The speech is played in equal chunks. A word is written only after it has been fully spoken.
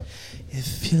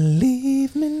If you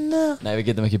leave me now. Nei, við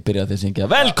getum ekki byrjað því að syngja.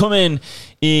 Velkomin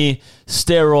í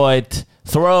Steroid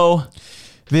Throw.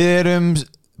 Við erum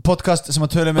podcast sem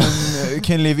að tölum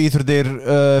kynlíf, íþróttir,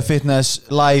 fitness,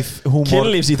 life, humor.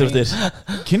 Kynlífsíþróttir.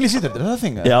 Kynlífsíþróttir, það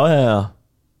þingar? Já.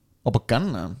 Og bara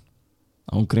ganna.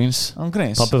 Án gríns.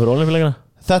 Pabbi fyrir ólimpíuleikana.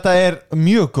 Þetta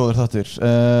mjög góður þáttur,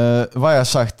 væga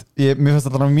sagt. Mér finnst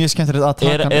þetta mjög skemmtilegt að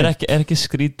taka hann upp. Er ekki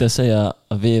skrítið að segja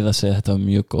að þetta var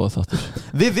mjög góð þáttur?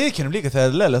 Við kennum líka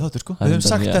þegar leiðilega þáttur, sko. Við höfum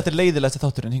sagt að þetta leiðilegasti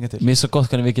þátturinn hingað til. Mér er svo gott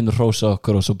hvernig við getum hrósa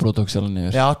okkur og svo brota okkur sjálf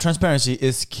niður. Já, transparency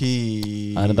is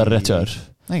key. Það þetta rétt hjá þér.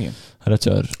 Ekki. Rétt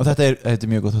hjá þér. Og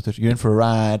þetta mjög góð þáttur. You're in for a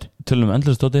ride. Tölum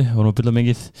endalaust Dóti, vorum að byrja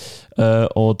mikið.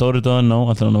 Og Dóri Dóðan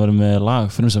ætlar hann að vera með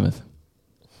lag fyrir samið.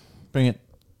 Bring it.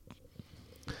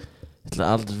 Ég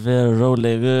ætla aldrei vera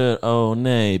rólegur, ó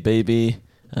nei baby.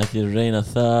 Ekki reyna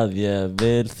það, ég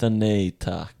vil það nei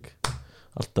takk.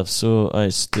 Alltaf svo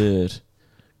æstur,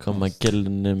 koma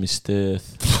gælunum í stöð.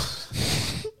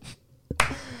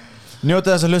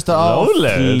 Njóta þess að hlusta á.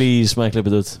 Please, maður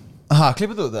klippið út.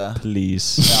 Klippið út það?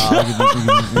 Please. Já, við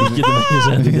getum ekki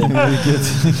sendið þetta.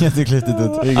 Við getum klippið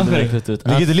út.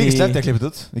 Við getum líka slepptið að klippið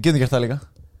út. Við getum gert það líka.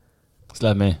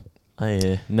 Slepp mig.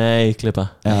 Nei, klippa.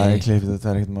 Já, ég klippið út,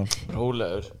 það ekkert mál.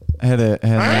 Rólegur.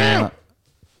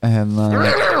 Hérna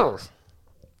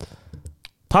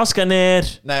Páskanir.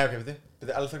 Nei, ok,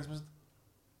 veitir alveg þakksmjössið.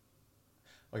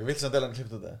 Ok, vilt samt delan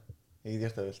klippið út það? Ég get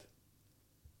gert það vilt.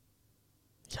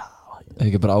 Já.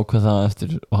 Ekki bara ákveð það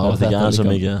eftir og hafa þetta ekki aðeins svo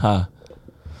mikið.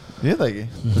 Ég veit það ekki.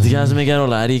 Þetta ekki aðeins svo mikið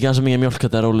rólega. Ég ekki aðeins svo mikið mjölk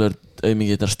að það rólegur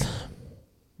auðmikið drast.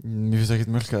 Mér finnst það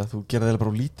ekkert mjölk að þú gerði það bara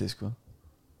á lítið, sko.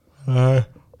 Nei.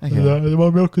 Það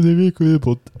var mjölkuð í viku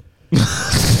viðbútt.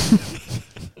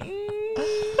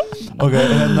 Ok,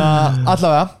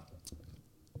 allavega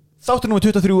þáttur númer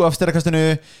 23 af Sterakastinu.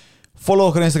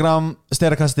 Follow okkur á Instagram,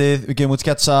 Sterakastið. Við gefum út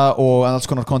sketsa og alls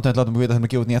konar content. Látum við vita þegar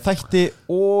við gefum út nýja þætti.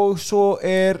 Og svo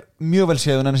mjög vel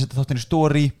séð en setja þáttin í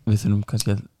story. Við þurfum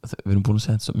kannski við erum búin að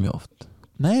segja þetta svo mjög oft.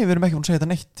 Nei, við erum ekki búin að segja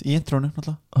þetta neitt í intrónu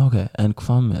náttúrulega. Ok, en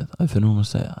hvað með að við fyrir að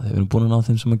segja? Þegar við erum búin að ná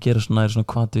þeim sem að gera svona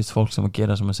kvatvist fólk sem að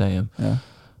gera sem að segja.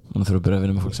 Núna þurfum við að byrja að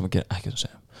vinna með fólk sem að gera ekki sem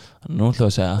segja. Nú ætlum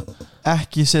við að segja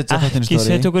ekki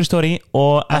setja okkur í story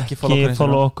og ekki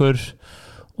follow okkur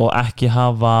og ekki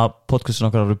hafa podcastin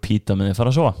okkar að repeata með því að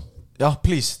fara að sofa. Já,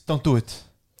 please, don't do it.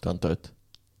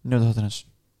 Njóta þáttarins.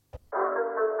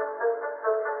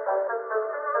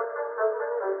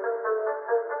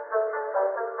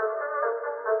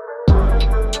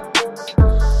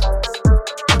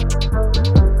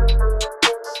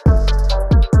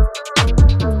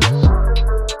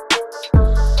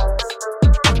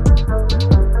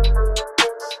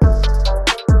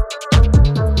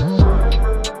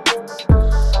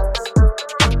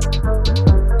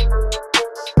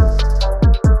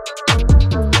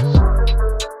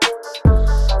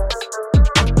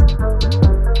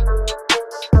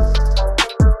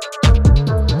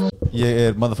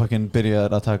 Motherfucking byrjar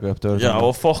að taka upp dörr. Já,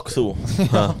 og fuck þú.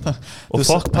 Og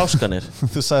fuck páskanir.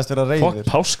 Þú sagðist vera reiður.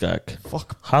 Fuck páskaegg.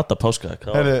 Hata páskaegg.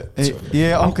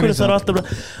 Ég ángriðs það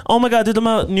alltaf. Oh my god, við ætlum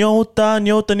að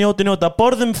njóta.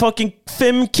 Borðum fucking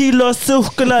 5 kíló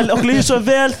súkkulaði og líður svo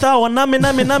vel þá og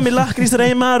nammi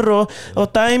lakkrísreimar og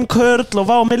dæmkörl og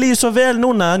vá, mér líður svo vel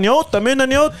núna. Njóta í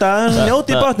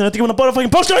botninu. Þetta ekki mun að borða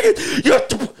fucking páskaegg.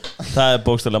 Það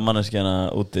bókstaflega manneskjana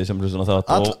úti sem hlustar á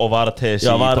þátt og var að tesi í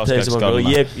páskaeggsskáluna. Og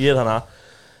ég þannig að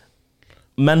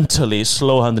mentally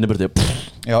slow handin í burti.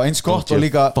 Já, eins gott og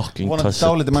líka vonandi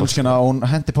dálítið mannskjana og hún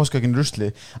hendi páskaeggin í rusli.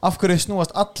 Af hverju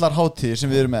snúast allar hátíðir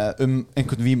sem við erum með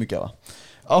einhvern vímugefa?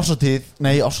 Árshátíð,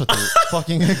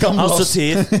 fucking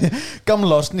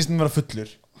gamlárs snýst vera fullur.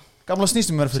 Gamlárs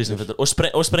snýst vera fullur.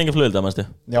 Og sprengja flugölda, mannstu?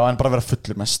 Já, en bara vera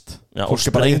fullur mest. Já, og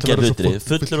sprengja hluti.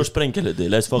 Fullur og sprengja hluti.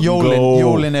 Let's fucking go.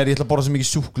 Jólin ég ætla að borða svo mikið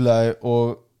súkkulaði og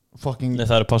fucking nei,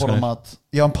 það borða mat.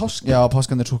 Já,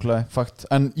 páskan súkkulaði, fakt.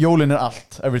 En jólin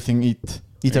allt, everything, eat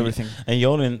everything. En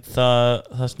jólin,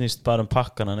 það snýst bara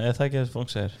pakkana. Er það ekki það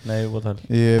fólk segir? Nei, what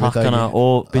the pakkana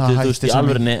og byrju, þú veist, í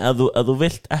alvörinni ef þú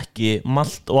vilt ekki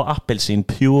malt og appelsín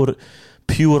pure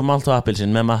malt og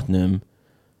appelsín með matnum,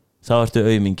 þá ertu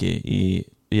aumingi í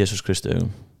Jesús Kristi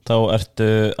augum. Þá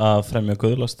ertu að fremja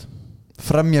guðlast.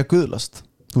 Fremja guðlast?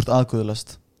 Þú ert að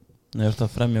guðlast. Nei, þú ert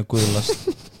að fremja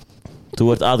guðlast. Þú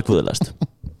ert að guðlast.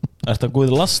 Ert að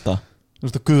guðlasta? Þú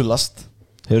ert að guðlast.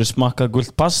 Hefur smakkað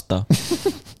gult pasta?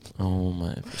 Oh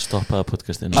my, stoppaði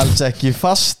podcastinu. Alls ekki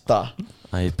fasta.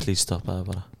 Æ, please stoppaði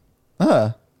bara.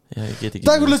 Já, ég get ekki.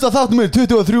 Takk fyrir að hlusta á þátt númer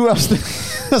 23 af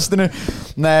Stinu.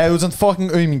 Nei, þú ert svona fucking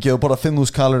aumingi og bara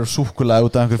 5.000 kalorir af súkkulaði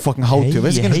út af einhverju fucking hátíð.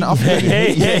 Veist ekki einu svona af hverju.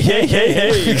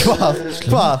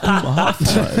 Hvað?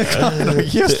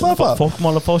 Ég slappa. Fólk má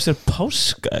alveg fá sér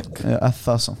páskaegg. Já,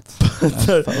 það er sant.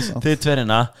 Þið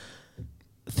tverina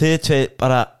Þið tvei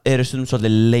bara eru stundum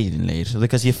svolítið leiðinlegir. Það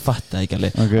kannski ég fatt það ekki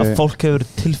alveg að fólk hefur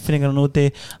tilfinningar núti.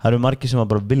 Það eru margir sem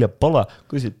bara vilja bolla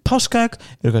páskaegg,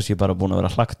 eru kannski bara búin að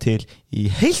vera hlagt til í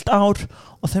heilt ár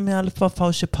og þeim er alveg að fá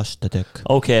sér pastadögg.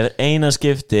 Ok, eina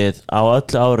skiptið á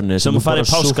öllu árinu sem þú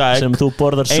farið páskaegg, sem þú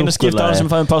borðar súkkulaði. Eina skiptið á árinu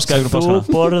sem farið páskaegg og páskaegg.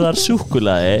 Þú borðar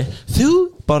súkkulaði. Þú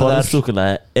borðar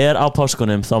súkkulaði er á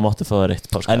páskunum, þá máttu fá þér eitt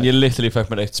páskaegg. En ég literally fekk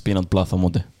mér eitt spínandblað á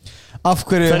móti. Af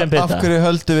hverju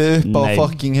höldum við upp á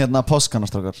fucking hérna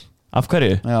páskanastrákar? Af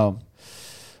hverju? Já.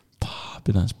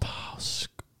 Pásk.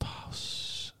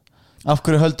 Af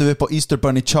hverju höldum við upp á Easter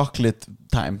Bunny Chocolate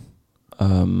Time?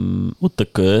 Út af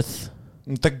Guð.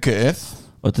 Út af Guð?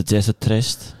 Út af Jésu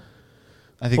treyst.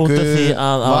 Út af því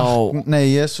að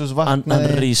Jesús vaknaði.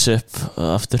 Hann rís upp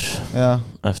aftur. Já.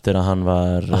 Eftir að hann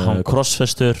var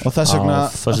krossfestur. Og þess vegna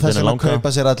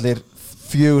kaupa sér allir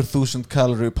 4.000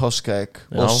 kalorir páskaegg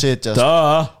og sitjast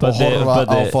og horfa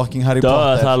á fucking Harry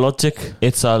Potter. Það er logic.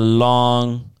 It's a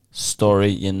long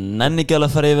story. Ég nenni ekki alveg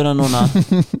að fara yfir það núna.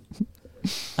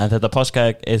 En þetta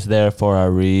páskaegg is there for a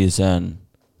reason.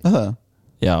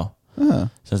 Já.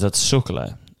 Sem þetta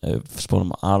súkkulaði.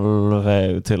 Spólum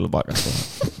alveg til og baka.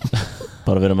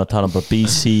 Bara við erum að tala um bara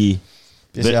BC.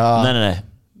 Nei.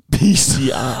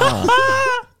 BCAA.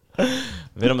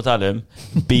 Við erum að tala um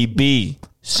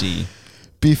BBC.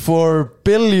 Before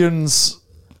billions.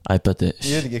 Ég veit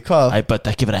ekki hvað. Ég veit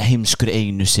ekki vera heimskur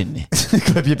einu sinni.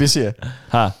 Hvað er BBC?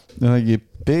 Hæ? Það er ekki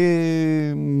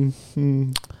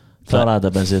Klára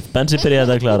þetta, Bensi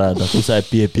byrjaði að klára þetta. Þú sagði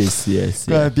BBC.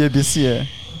 Hvað er BBC?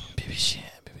 BBC.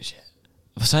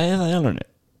 Hvað sagði það í alveg?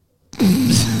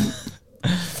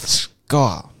 Sko.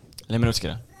 Leif mér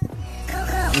útskýra.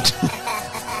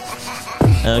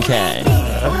 Ok.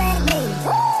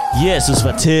 Jesus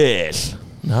var til.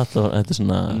 Þetta er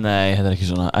svona. Nei, þetta er ekki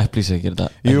svona. Please ekki þetta.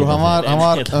 Jú, hann var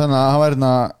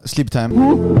hérna sleep time.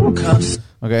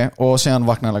 Ok, og síðan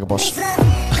vaknaði like a boss.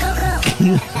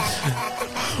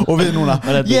 Og við núna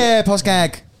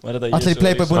páskaegg. Allir í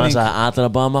Playboy búning. Hann sagði allir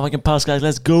að bama fucking páskaegg.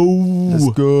 Let's go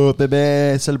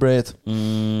baby, celebrate.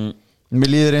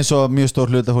 Mér líður eins og mjög stór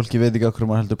hluta fólki veit ekki okkur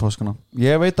maður heldur páskana.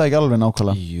 Ég veit það ekki alveg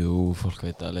nákvæmlega. Jú, fólk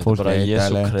veit það. Fólk veit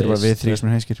það. Þetta er bara við þrír sem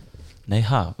er heimskir. Nei,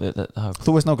 þú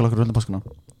veist nákvæmlega hverju höldum páskana?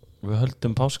 Við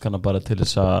höldum páskana bara til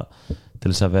þess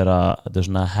að vera, þetta er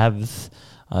svona hefð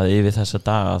að yfir þessa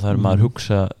daga það er maður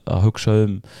að hugsa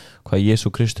hvað Jésu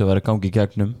Kristi var að gangi í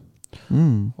gegnum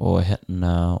og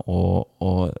hérna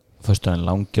og föstudaginn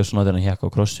langi og svona þegar hann hékk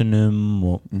á krossinum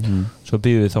og svo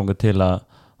býðum við þangað til að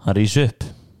hann rís upp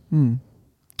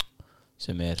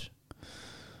sem er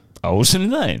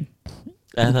ásunnudaginn.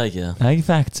 En það ekki það. Það er ekki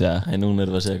facts, ja. Núna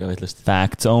erum við að segja eitthvað vitlaust.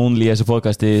 Facts only þessu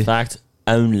podcasti. Facts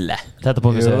only. Þetta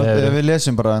podcasti við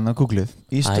lesum bara en að googlið.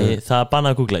 Það er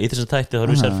bannað að googla. Í þess að tætti þá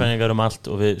eru sérfræðingar allt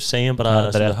og við segjum bara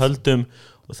það sem við höldum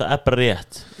og það er bara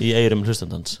rétt í eyrum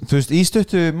hlustandans. Þú veist, í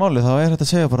stuttu máli þá er þetta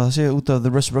að segja bara að segja út af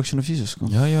the resurrection of Jesus sko.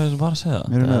 Já, ég var bara að segja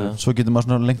það. Svo getur maður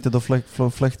svona lengt þetta og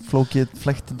flókið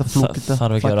þetta.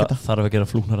 Þarf að gera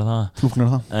flúknar að það.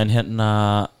 En hérna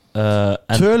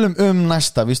tölum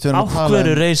næsta víst við erum að tala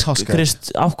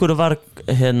af hverju var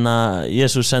hérna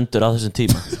Jesus sendur á þessum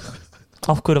tíma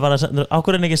af hverju er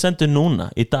hann ekki sendur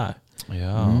núna í dag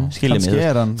skiljið mig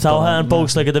þá hefði hann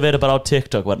bókslega getið verið bara á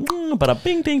TikTok bara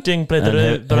bing ding ding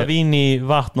bara vín í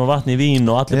vatn og vatn í vín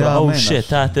og allir bara oh shit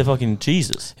þetta er fucking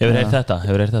Jesus. Hefur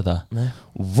heyrt þetta? Nei.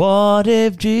 What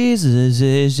if Jesus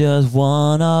is just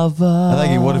one of us? Það er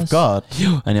ekki What if God?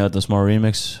 En ég veit það smá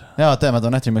remix. Já, þetta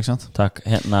var net remix sant? Takk,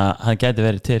 hérna, hann gæti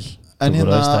verið til. En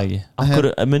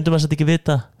hérna myndum maður satt ekki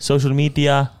vita social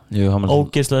media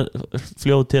ógeðslega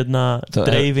fljót hérna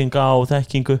dreifing á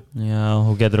þekkingu. Já,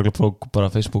 þú getur okkur bara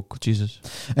Facebook Jesus.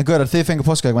 En hvað þið fengur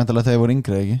páskaegg væntanlega þegar þið voru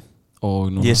yngri ekki?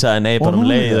 Ég sagði nei bara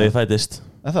leið og ég fættist.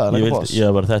 Ég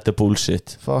var bara þetta er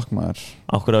bullshit. Fuck maður.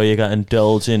 Akkur á ég að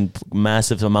indulge in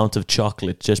massive amount of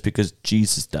chocolate just because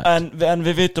Jesus died. En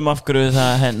við vitum af hverju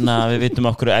það hérna, við vitum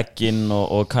af hverju eggin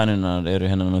og kanunar eru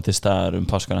hérna nú til staðar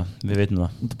páskana. Við vitum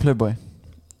það. Þetta er Playboy.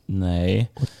 Nei.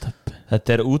 Þetta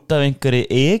er út af einhverju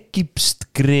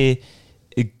egypskri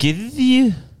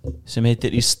gyðju sem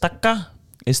heitir einhvað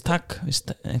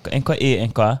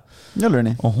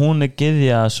og hún er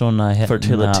gyðja svona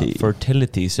hérna,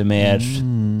 fertility sem er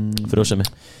frjósemi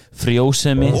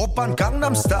frjósemi Oppan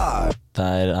Gangnam Style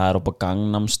það er oppa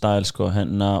Gangnam Style sko,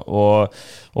 hérna,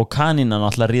 og kanínan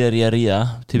alltaf ríða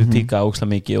Tipi Pika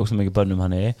ókslega mikið börnum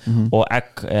hanni og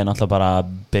egg er náttúrulega bara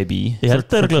baby ég held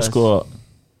það er sko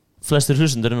flestir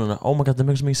hlustendur núna, oh my god, that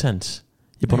makes sense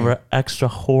ég er búin að vera extra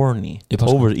horny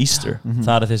over Easter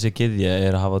það er þessi gyðja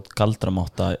er að hafa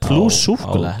galdramátta plus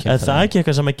súkkulaði, er það ekki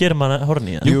eitthvað sem að gera manna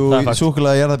horny? Jú,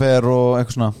 súkkulaði, jarðarber og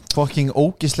eitthvað svona fucking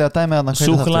ógíslega dæmi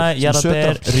súkkulaði,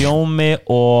 jarðarber, rjómi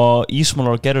og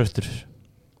ísmólar og gervurtur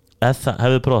hefur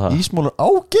þið prófað það? Ísmólar á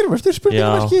gervurtur,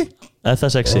 spurningamarki er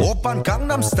það sexy? Oppan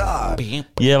Gangnam Style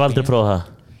ég hef aldrei prófað það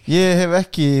ég hef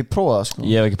ekki prófað sko.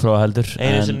 ég hef ekki prófað heldur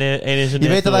einu sinni ég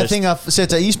veit að það er þing að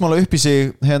setja ísmóla upp í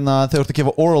sig hérna þegar þú ert að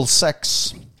gefa oral sex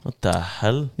what the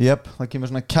hell? Jep, það kemur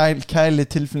svona kæli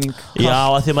tilfinning já,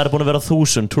 að því að maður er búin að vera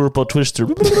 1000 turbo twister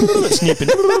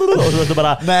snýpin og þú ert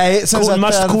bara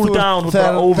must cool down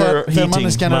þegar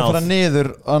manneskjan er að fara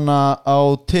niður á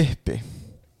tippi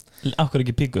akkur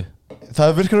ekki píku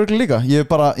það virkar auðvitað líka, ég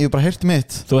hef bara heyrt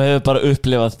mitt þú hefur bara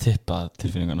upplifað tippa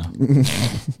tilfinninguna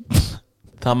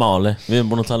það máli, við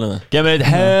erum búin að tala það Give it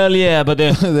hell yeah buddy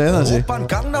Oppan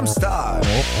Gangnam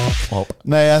Style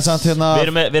Nei, en samt hérna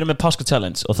Við erum með Páska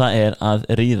Challenge og það er að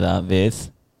ríða við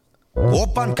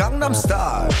Oppan Gangnam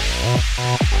Style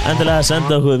endilega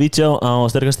senda okkur vídeo á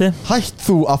Sterkasti Hætt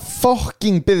þú að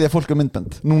fucking biðja fólk um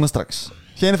myndbönd núna strax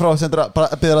Hérna frá sendur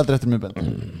bara biðja aldrei eftir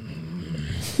myndbönd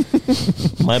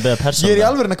Ég er í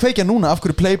alveg að kveikja núna af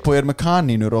hverju Playboy er með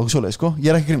kanínur og svoleið sko. Ég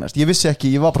er ekki grínast, ég vissi ekki,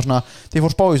 ég var bara svona þegar ég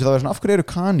fór spá í þessu það var svona af hverju eru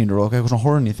kanínur og eitthvað svona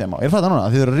horny þema ég er fætt það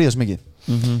núna, þið eru að ríða svo mikið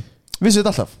Vissu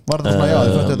þetta alltaf, var þetta svona já,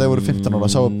 þið fættu þetta að þið voru 15 ára,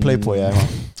 sáu Playboy eða eitthvað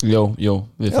Jó,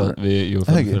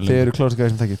 þið eru klárst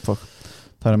gæði sem þekki, fuck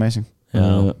Það er amazing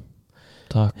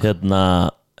Takk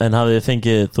En hafið þið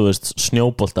fengið, þú veist,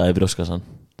 snjóbolta í brjóskassan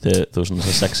þegar þú veist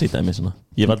svona sexy dæmi svona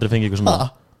Ég hef aldrei fengið eitthvað svona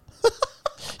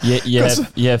Ég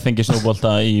hef fengið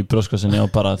snjóbolta í brjóskassinni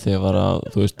og bara þegar ég var að,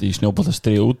 þú veist, í snjóbolta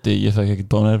stríð úti ég fekk ekkert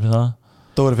bónir fyrir það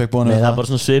Dóri fekk bónir fyrir það Nei, það er bara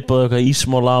svona svipað eitthvað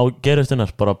ísmóla á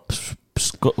gerðustunar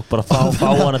bara fá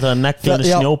hana þegar negla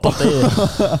henni snjóbolta í þig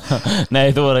Nei,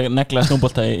 þú var að negla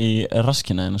snjóbolta í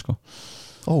raskina henni, sko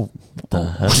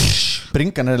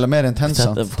Bringan er eiginlega meira intensa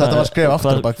Þetta var skrif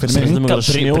afturbak fyrir mig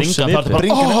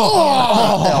Bringan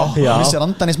Vissir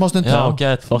andan í smá stund Já,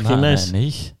 get fucking nice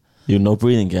You know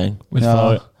breathing gang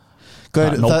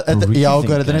Þetta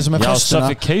er eins og með fastuna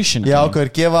Já, þú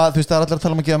veist, það er allir að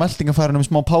tala um að gefa meldingafærinum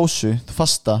smá pásu Þú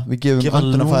fasta, við gefum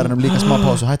öndunafærinum líka smá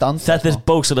pásu Þetta er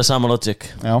bókslega sama logic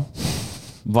Já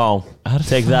Vá,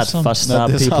 take that fasta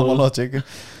people Þetta er sama logic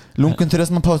Lungun til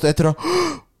þess að maður pásu Þetta er að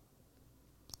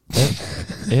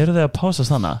Eru þið að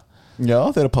pásast þannig? Já,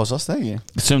 þeir eru að pásast, það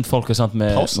ekki Sumt fólk er samt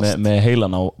með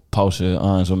heilan á pásu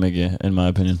aðeins og mikið, in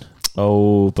my opinion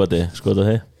buddy, skoða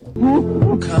þig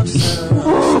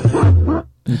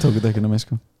Ég tók þetta ekki ná mig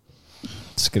sko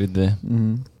Skrítið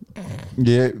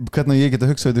Hvernig ég geta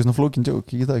hugsað þetta í svona flókin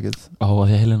joke Ég geta ekki að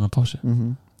því heilin á pásu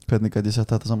Hvernig gæti ég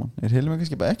sett þetta saman Er heilin með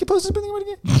kannski bara ekki pásu spurningum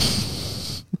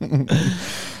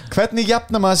Hvernig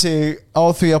jafnar maður sig á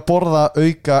því að borða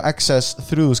auka excess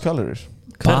 3000 kalorir?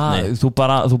 Hvernig? Þú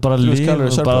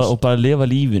bara lifa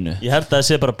lífinu Ég held að það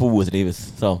sé bara búið lífið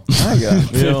þá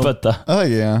Fyrirpötta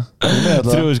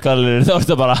 3000 kalorir þá er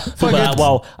þetta bara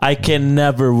wow, I can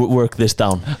never work this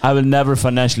down I will never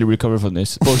financially recover from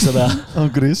this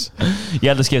Grís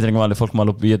Ég held að skiptir einhver valið fólk má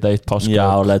alveg geta eitt páska Já,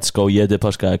 let's go, ég er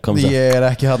páska Ég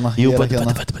er ekki hana Jú, bæti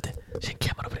Sér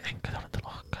kemur að byrja enga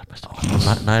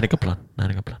Næringaplan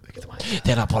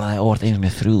Þegar að bóla það orð einu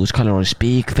með 3000 kalorir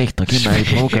spík feitt og kemur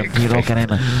í bókar fyrir okkar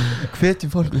eina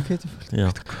Hvetjum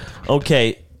fólk Ok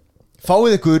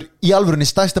Fáið ykkur í alvörunni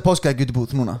stærsta páska að geta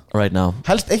búið núna Right now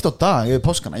Helst eitt á dag yfir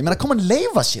páskana Ég meina, koma að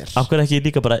leifa sér Af hverju ekki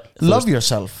líka bara Love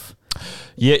yourself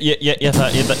Ég ætla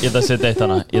að setja eitt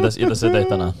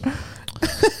hana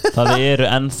Það eru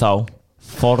ennþá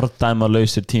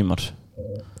fordæmalausir tímar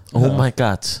Oh my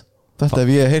god Þetta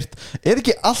hef ég heyrt Er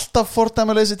ekki alltaf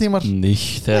fordæmalausir tímar? Ný,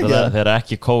 þegar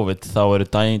ekki COVID þá eru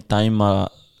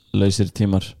dæmalausir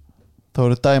tímar Þá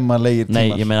eru dæmalegir tímar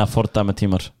Nei, ég meina fordæma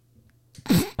tímar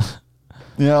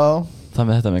Já Það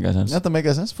með þetta mega sens Þetta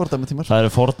mega sens, fordæma tímar Það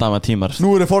eru fordæma tímar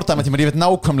Nú eru fordæma tímar, ég veit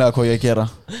nákvæmlega hvað ég að gera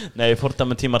Nei,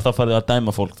 fordæma tímar þá farið að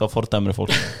dæma fólk Þá fordæmur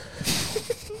fólk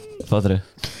Fattur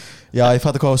þið? Já, ég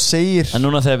fatt hvað þú segir. En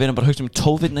núna þegar við erum bara að hugsa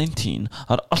COVID-19,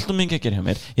 það er alltaf mikið að gera hjá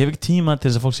mér. Ég hef ekki tíma til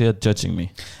þess að fólk sé judging me.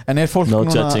 En fólk No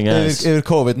núna judging eyes. yfir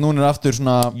COVID, núna aftur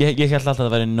svona. Ég held alltaf að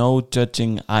það væri no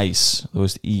judging eyes. Þú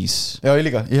veist, ease. Já, ég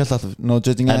líka, ég held alltaf no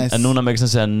judging eyes. En núna með ekki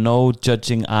sem segja no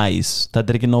judging eyes. Þetta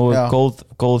er ekki nógu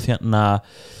góð hérna.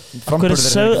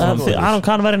 Aron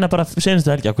Kahn var hérna bara senastu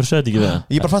helgi. Hverju sögðu ekki við það?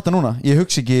 Ég bara fatta núna, ég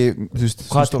hugsa ekki, þú veist.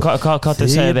 Hvað þau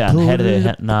segja við hann? Heyrðu,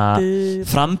 hérna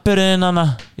framburðin hana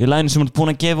í læginu sem hún er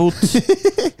búin að gefa út.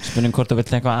 Spurning hvort þú vill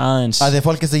eitthvað aðeins. Að því að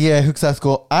fólk að ég hugsa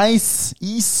sko ice,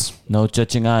 ís. No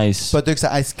judging eyes. Bara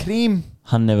hugsa ice cream.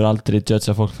 Hann hefur aldrei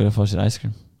judgað fólk fyrir að fá sér ice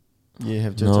cream. Ég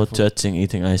hef No judgað fólk. judging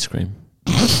eating ice cream.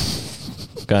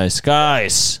 Guys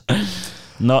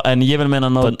No, en ég vil meina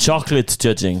no But chocolate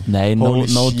judging. Nei, no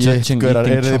judging gaurar,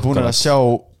 eating eru þið búin að chocolate. sjá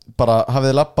bara,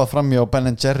 hafið þið labbað fram hjá Ben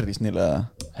 & Jerry's nýlega?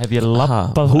 Hef ég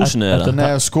labbað húsinu þeirra?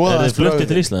 Nei, skoða Eru þið fluttið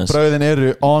til Íslands? Brauðin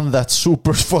eru on that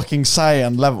super fucking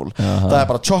cyan level. Það er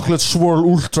bara Chocolate Swirl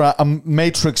Ultra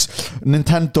Matrix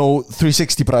Nintendo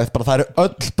 360 brauð. Bara það eru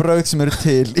öll brauð sem eru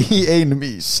til í einum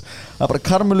ís. Það er bara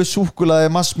karmelu, súkkulaði,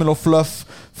 marshmallow fluff,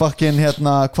 fucking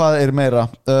hérna, hvað er meira?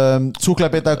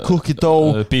 Súkkulaðbita, cookie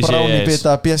dough, brownie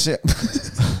bita, BC.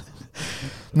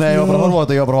 Nei, ég var bara að horfa á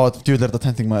þetta, ég var bara að horfa á þetta. Djúvill er þetta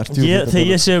tenting maður. Þegar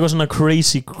ég sé eitthvað svona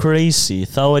crazy,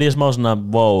 þá er ég smá svona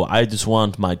wow, I just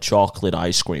want my chocolate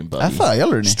ice cream, buddy. Er það, í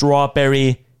alvörinni? Strawberry,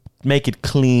 make it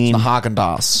clean,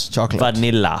 Häagen-Dazs chocolate.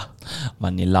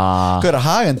 Vanilla. Gauðra,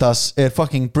 Häagen-Dazs er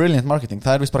fucking brilliant marketing.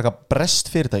 Það er vist bara eitthvað brest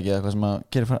fyrirtæki eða eitthvað sem að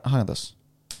gera Häagen-Dazs.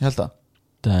 Ég held það.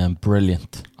 Damn,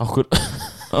 brilliant. Okkur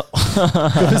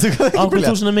Okkur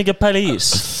þú svona mikið að pæla í ís?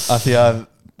 Af því að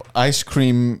ice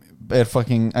cream er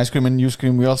fucking ice cream and you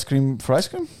scream, we all scream for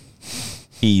ice cream.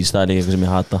 Ís, það er líka eitthvað sem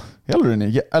ég hata. Í alvörinni,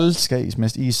 ég elska ís.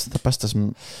 Mér finnst ís það besta sem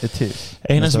er til.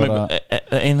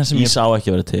 Eina sem Ís á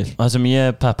ekki að vera til. Það sem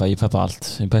ég peppa allt.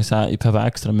 Ég peppa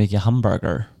ekstra mikið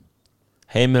hamburger.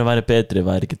 Heimurinn væri betri,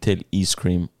 væri ekki til ice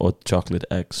cream og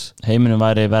chocolate eggs. Heimurinn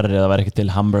væri verri, það væri ekki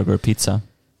til hamburger pizza.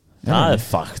 Það er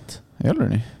fakt. Í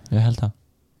alvörinni. Ég held það.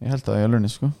 Ég held það í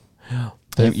alvörinni, sko.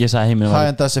 Ég sagði heimurinn væri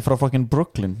Hægenda sig frá fucking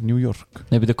Brooklyn, New York.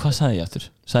 Nei, betur, hvað sagði ég aftur?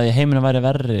 Sagði ég heimurinn væri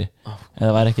verri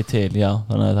eða væri ekki til, já.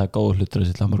 Þannig að það er góð hlutur að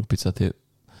setja hamburger pizza til.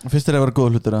 Fyrst er að vera góð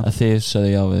hlutur að Þið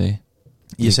sagði já við því.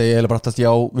 ég segi eiginlega bara alltaf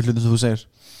já við hlutum sem þú segir.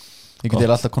 Ég get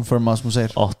eiginlega alltaf confirma það sem þú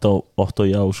segir. Otto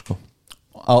já, sko.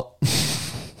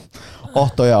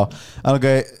 Otto já. En ok,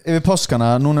 yfir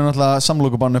páskana, núna er náttúrulega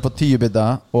samlokubann upp á 10 bita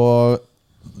og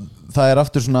það er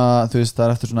aftur svona, þú veist, það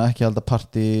er aftur svona ekki halda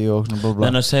partí og svona blá blá.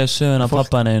 En að segja söguna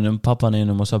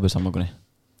pappaninum og Subway samlokunni.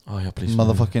 Já, please.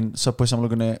 Motherfucking Subway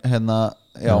samlokunni hérna,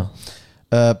 já.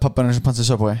 Pappanin sem pantaði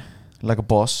Subway like a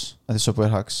boss, þetta er Subway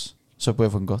hacks. Subway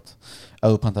er fucking gott. Ef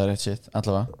þú pantaði rétt shit,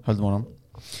 allavega, höldum honum.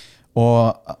 Og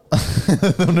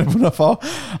hann er búin að fá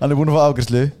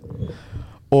afgræslu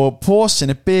og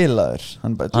pósin er bilaður.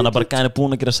 Hann er bara gæni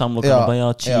búin að gera samlokan og bara já,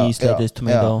 cheese, lettuce,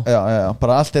 tomato. Já,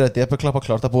 bara allt er rétt, ég er bara klappa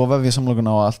klárt, það er búið að vefja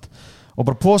samlokuna og allt. Og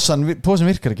bara pósin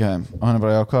virkar ekki á þeim. Og hann er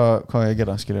bara, já, hvað er ég að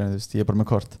gera, skilur ég, ég er bara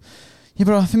með kort. Ég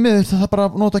bara, því miður, það er bara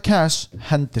að nota cash,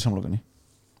 hendir samlokunni.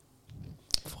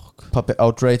 Pappi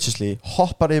outrageously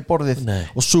hoppar yfir borðið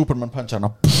og Superman punchar hana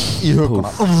í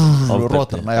huguna og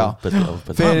rótar hana, já.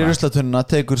 Fer í ruslatununa,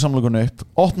 tekur samlokunni upp,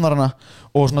 opnar hana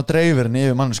og svona dreifir henni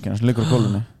yfir manneskina sem liggur á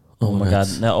gólfinu. Oh my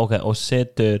god, ok, og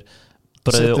setur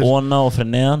bröðið óna og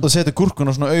fyrir neðan og setur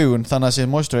gúrkun á svona augun þannig að það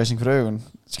sé moisturizing fyrir augun.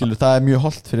 Skilur, það er mjög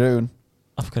holdt fyrir augun.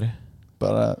 Af hverju?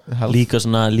 Bara líka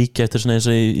eftir svona eins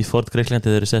og í Ford Greiklandi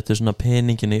þeir eru settu svona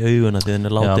peningin í auguna því þeir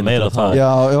eru látið meira það.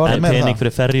 En pening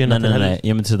fyrir ferjuna. Nei,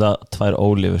 ég myndi setja 2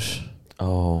 ólífur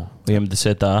og ég myndi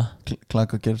setja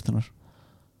klaka gerðunar.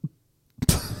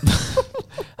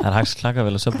 Það er hægt klaka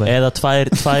vel að Subway. Eða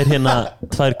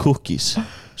 2 cookies.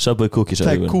 Subway cookies.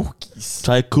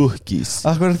 2 cookies.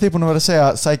 Hvað er þið búin að vera að segja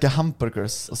sækja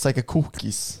hamburgers og sækja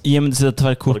cookies? Ég myndi setja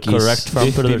 2 cookies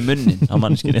upp í munnin á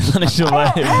mannskinni. Þannig sem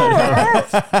væri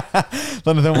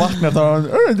þannig þegar hún vaknar þá er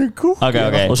það cookies.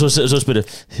 Okay. Og svo spyrir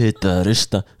hitaða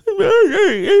rista.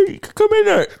 Kom inn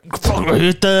þar.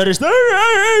 Hitaða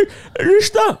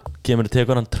rista. Kemur og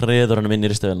tekur hann, treður hann inn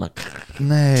í ristavelna.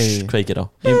 Nei. Kveikir á.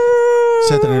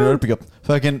 Setur hann í örbyggjum.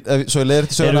 Svo ég leiðir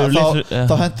til söguna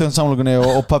þá hendur hann samlokunni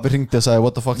og pabbi ringdi og sagði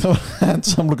what the fuck, það var hendur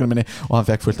samlokunni minni og hann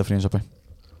fekk fullt af fríum Subway.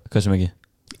 Hvað sem ekki?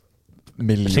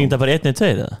 Miljón. Ringdi það bara 1-2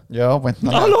 eða? Já,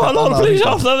 Halló, please,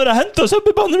 það er verið að henda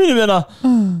Subway bánu mínu hérna.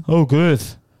 Ó, guð.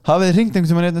 Hafið þið ringt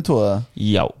einhvern tímann 1-2 eða?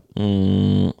 Já.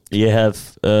 Ég hef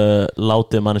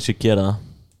látið manneski gera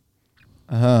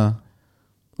það.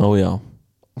 Ó, já.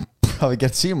 Hafið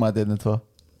gert síma þetta 1-2?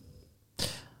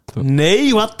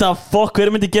 Nei, what the fuck, hver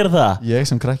myndi gera það? Ég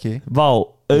sem krakki. Vá,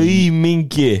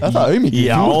 aumingi. Þetta er aumingi,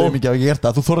 Já. þú aumingi að gera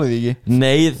það, þú þorðið ekki.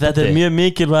 Nei, þetta er mjög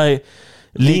mikilvæg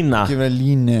lína Ekki verið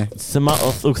línu. sem að,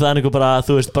 og það er einhver bara,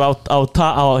 þú veist, bara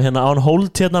á hérna, án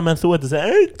hold hérna, menn þú ert að segja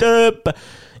Auðup,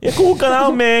 ég kúkar á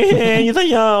mig, ég það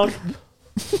hjálp.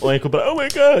 Og einhver bara, oh my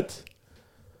god,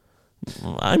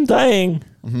 I'm dying.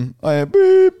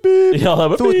 Bíp, bíp. Já, það er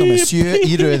bara Þú ert ná með bíp, 7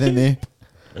 í röðinni.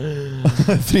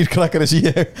 3 krakkar eins og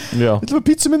ég. Já. Þetta var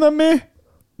pizza minna mig.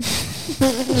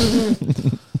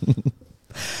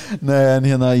 Nei, en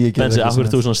hérna ég Bensi, af hverju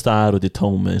ert þú svona staðar út í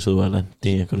tómi eins og þú er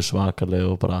lendi í einhverju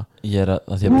svakalegu og bara Ég er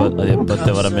að því að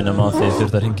Böddi var að minna mig á því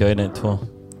þurfti að ringja á 112.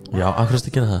 Já, af hverju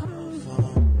ertu að gera það?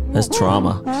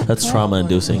 That's trauma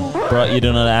inducing. Bro, you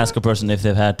do not ask a person if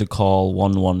they've had to call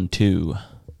 112.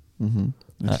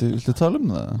 Viltu tala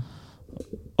það?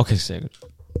 Ok, segur.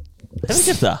 Hefur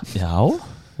gert það? Já.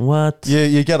 What?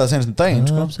 Ég gerði það senast daginn,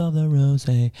 sko. Drops of the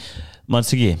rose.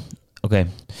 Manstu ekki? Ok,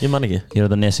 Ég man ekki. ég er á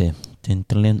þetta nesi.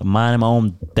 Mine my own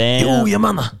Jú, ég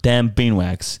man það. damn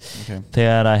beanwags. Okay.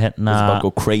 Þegar að hérna Þetta bara go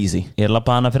crazy. ég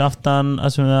lappa hana fyrir aftan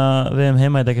að við hefum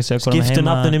heima, ég veit ekki að segja hvað Skiptu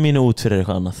nafninu mínu út fyrir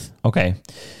eitthvað annað. Ok,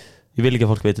 Ég vil ekki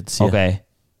að fólk veit þetta sé. ok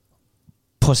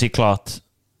Pussyclot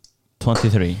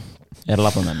 23 er að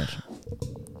lappa með mér.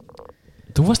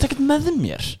 Þú varst ekkert með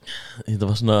mér. Þetta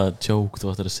var svona joke,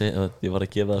 þú ættir að segja að ég var að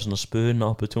gefa það svona spuna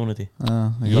opportunity.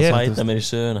 Ég Ég fæta mér í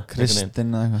söguna.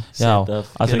 Kristinn eða eitthvað. Já, Setja-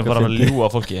 allir gera bara að eitthvað ljúa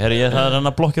fólki. Herri, það er hann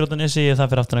að blokkir út á nesi, það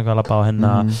fyrir aftan eitthvað að lappa á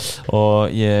hennar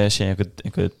og ég sé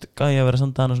einhvern gæja að vera að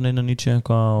senda hann svona 1.90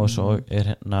 eitthvað og svo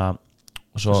er hérna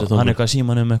og svo Þessi hann þungur. eitthvað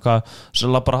símanum eitthvað svo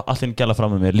lappar allir gæla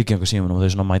fram með mér, líka einhver símanum og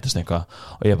þau svona mætast eitthvað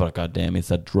og ég bara, god damn,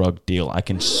 it's a drug deal, I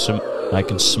can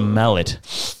smell it,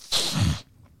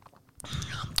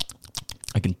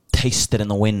 I can taste it in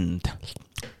the wind,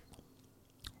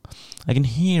 I can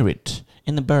hear it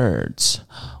in the birds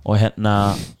og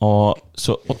hérna og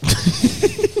svo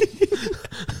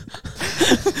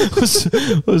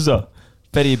og svo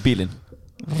fer ég í bílinn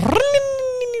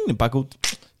bak út,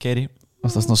 keiri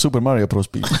Það er svona Super Mario Bros.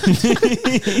 Bíl.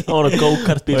 Það var að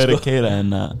go-kart bíl, og er að sko. keira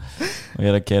hérna og ég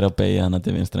er að keira og beigja hana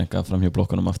til vinstri eitthvað fram hjá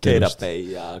blokkunum aftur Keira veist.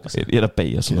 beigja. Ég er að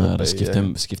beigja svona, Keira það er að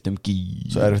beygja, skipta gír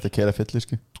Svo erfitt að kera fyllir,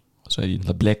 sko. svo er ég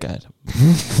að bleka þér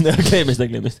Það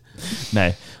gleymist. nei,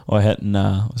 og hérna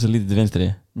og svo lítið til vinstri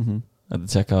þetta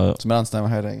tjekka á Sem er anstæðum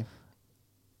að hæra ekki.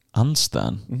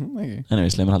 andstæðan Ekki. en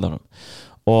við sleimur halda áfram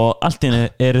og allt í einu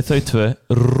eru þau tvö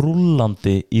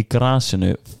rúllandi í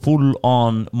grasinu full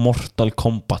on Mortal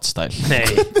Kombat style Nei.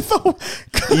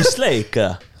 Í sleik,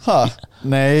 eða? Ha?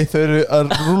 Nei, þau eru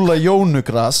að rúlla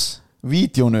jónugras,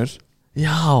 vítjónur.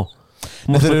 Já.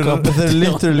 Þeir eru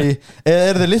literally, eða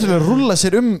eru þeir literally að rúlla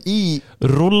sér í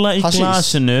rúlla í Hasís.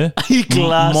 glasinu Í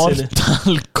glasinu.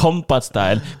 Mortal Kombat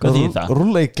style, hvað þýðir það?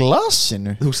 Rúlla í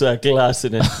glasinu? Þú sagði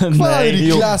glasinu. Hvað er í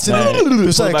jú, glasinu? nei.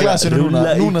 Þú sagði glasinu núna.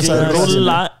 Rúlla í Núna sagði glasinu.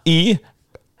 Rúlla í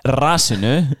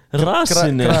rasinu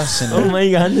Rasinu. Grasinu. Oh my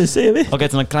god, hann er segið. ok, þetta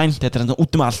er svona grænt, þetta er svona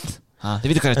út allt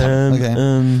þið veitir hvað þetta Ok.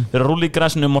 þeir eru að rúlla í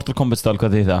grasinu Mortal Kombat style,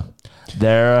 hvað þýðir það?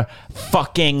 They're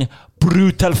fucking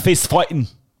brutal fist fighting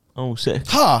Oh, sick.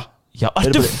 Ha? já,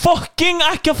 ertu fucking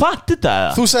ekki að fatta þetta?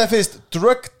 Þú sagði fyrst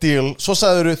drug deal, svo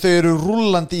sagður þau eru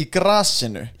rúllandi í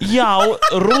grasinu. já,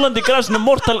 rúllandi í grasinu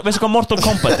veistu hvað Mortal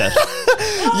Kombat er?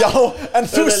 Já, en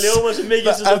þú Það ljóma svo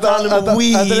mikið sem að tala um Þetta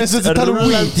weed. er eins og þú tala um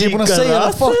weed. Ég er búin að segja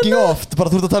það fucking oft.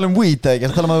 Bara þú ert að tala um weed, eða ekki?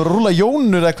 Það tala um að rúlla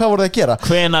jónur eða hvað voru það að gera?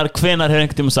 hvenar hefur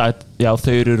einhvern tíma sagt já,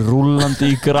 þau eru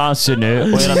rúllandi í grasinu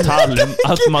og er að tala um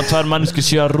allt maður tvær mannesku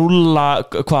séu að rúlla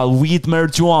hvað, weed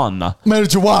marijuana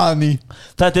Marijuani.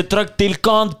 þetta er drug deal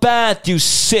gone bad, you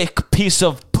sick piece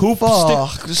of poop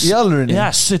Fuck, í alvörinni?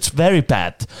 yes, it's very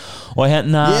bad og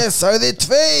hérna Ég sagði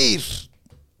 2.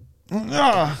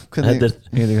 Hvernig? Þetta er,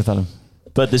 ég veit ekki að tala um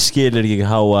but það skilir ekki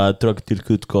how a drug deal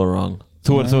could go wrong.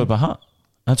 þú er bara, ha?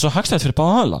 þetta er svo hagstætt fyrir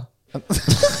báða aðila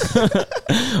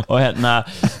og hérna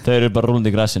þau eru bara rúllandi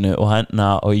í grasinu og hérna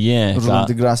og ég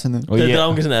Rúllandi í grasinu. og Þetta ég, er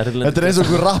ángið sinna. Þetta er eins og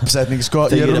einhver rapsetning, sko.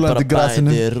 Ég er rúllandi í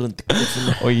grasinu.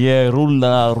 og ég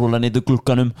rúlla niður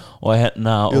glukkanum og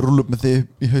hérna Ég rúlla upp með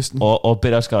þig í hausnum. og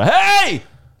byrja að skara hei!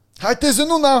 Hætti þessu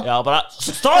núna. Já, bara,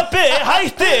 stoppi,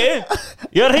 hætti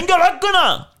ég er að ringja á lögguna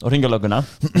og ringja á lögguna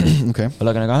Ok. og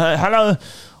lögguna eitthvað, hello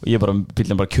og ég bara,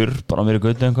 bílinn bara kjur, bara á mér í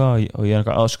götu eitthvað og ég er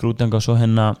eitthvað að skrúta eitthvað og svo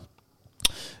hérna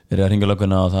er ég að ringja á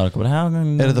lögguna og það er eitthvað bara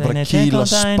Er þetta bara kýla,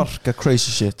 sparka, crazy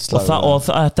shit?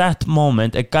 at that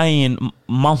moment er gæinn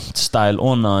Mount style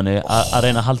onaðinni að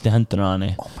reyna að halda í hendurna á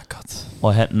henni Oh my god.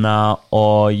 og hérna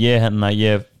og ég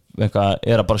eitthvað,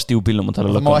 er að bara stíu bílum og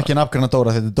tala Það má ekki nafngreina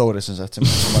Dóra þetta Dóri sem sagt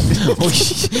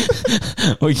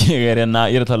og ég er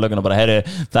að tala lögguna bara, herri,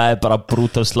 það er bara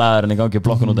brútal slagarinn í gangi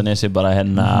blokkun út af Nesi bara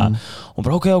og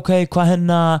bara ok, hvað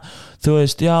þú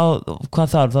veist, já,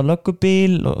 hvað það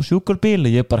löggubíl og sjúkurbíl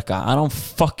og ég bara, I don't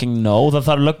fucking know, það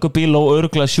þarf löggubíl og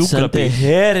örgulega sjúkrabíl Sendi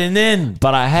herinn inn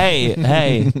bara,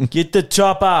 hey Get the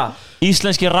chopper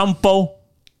íslenski Rambo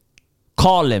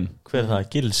call him Hver er það?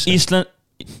 Gils?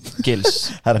 Gils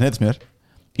Herra Hnetsmjör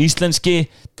íslenski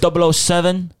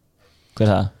 007 hver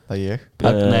er það? Það er ég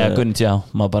Nei, Gunni Tjá,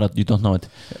 maður bara, you don't know it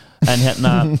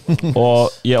en og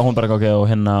hún bara ok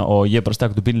og ég bara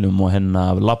stakk út úr bílnum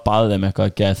og labba að þeim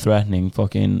eitthvað get threatening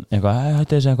fucking eitthvað,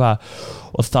 hætti þessi eitthvað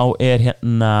og þá er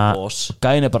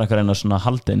gæin er bara eitthvað reyna svona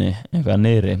haldinni eitthvað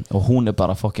niðri og hún er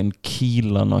bara fucking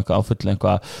kílan og eitthvað á fullu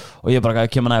eitthvað og ég bara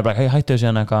kemur næri bara hætti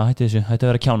þessi hætti að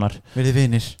vera kjánar Verið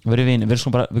vinir við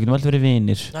getum alltaf verið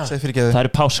vinir það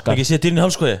eru páskar Ekki sétt inn í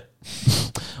hálskoði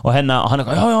og hann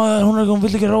eitthvað, já, hún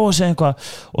vill ekki róa sig eitthvað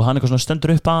og hann eitthvað svona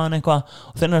stendur upp að hann eitthvað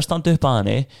og þegar hann er að standa upp að hann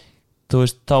þú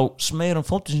veist, þá smegur hann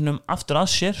fótinn sínum aftur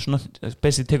að sér, svona,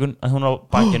 basically tekur hún á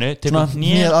bakinu, tekur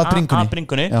hnið að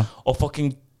bringunni og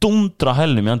fucking dundra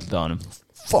hælnum í andlitið á hann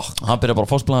og hann byrjar bara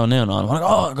að fóstblæða neðan á hann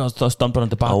og hann stand bara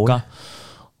hann tilbaka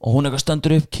og hún eitthvað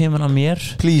stendur upp, kemur hann mér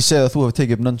Please segja að þú hefur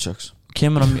tekið upp nunchucks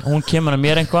hún kemur hann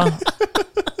mér eitthvað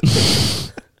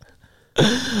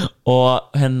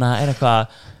og er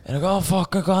eitthvað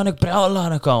fuck eitthvað, hann er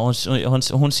brjálaður eitthvað og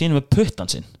hún sýnir með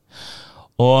puttan sinn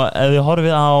og ef við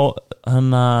horfið á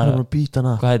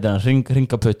hvað heitir hann,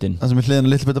 ringaputtin Það sem er hliðan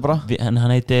að litla bara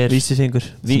hann heitir Vísifingur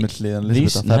sem er hliðan að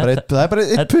litla það er bara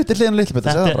eitt putt í hliðan að litla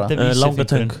þetta er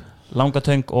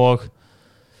langatöng og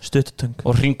stuttöng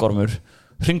og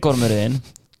ringormurinn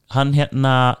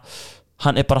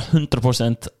hann er bara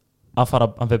 100% að fara,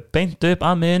 hann fyrir beint upp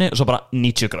að miðinni og svo bara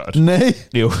 90 gráður Nei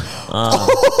Jú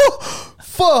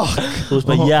Fuck Þú veist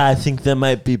bara, yeah, I think they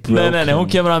might be broken Nei, hún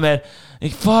kemur að mér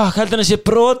fuck, heldur hann að sé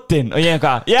brotin og ég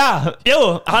eitthvað, já, jú,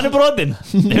 hann er brotin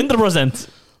 100%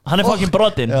 hann er fucking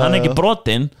brotin, hann er ekki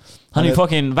brotin hann er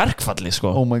fucking verkfalli,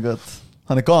 sko Oh my god,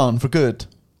 hann er gone for good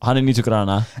hann er 90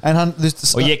 gráðuna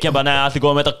og ég kem bara, nei, allir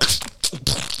góða með þetta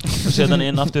og setja hann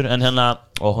inn aftur en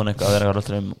og hún eitthvað er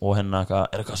eitthvað og eitthvað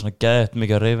er eitthvað svona geðið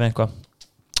mikið að reyfa eitthvað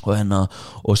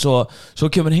og svo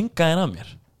kemur hingað inn að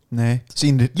mér Nei,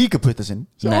 sýnir líka putta sinn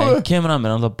Nei, kemur að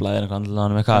mér, hann blæðir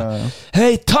eitthvað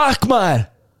hei, takk maður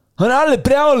hann er alveg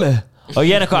brjáli og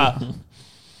ég er eitthvað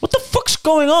what the fuck's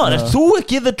going on, er þú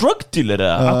ekki the drug dealer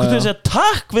eða, hvað þú segja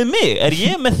takk við mig er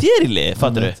ég með þér í lið,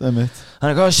 fattur þú hann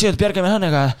er eitthvað, shit, bjarga mér hann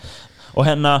eitthvað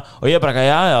og ég bara,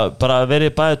 já, bara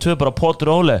verið bæðið tvö bara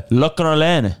Pótur og Óli, löggan á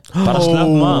leiðinni bara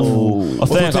slöfum af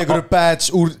og þú tekur upp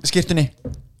badge úr skirtunni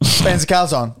Benzi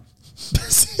Karlsson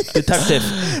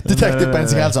Detective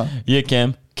Benzi Karlsson ég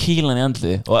kem kílan í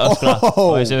andli og öskra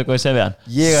og ég sé hvað ég segi við hann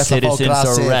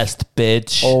Citizens arrest,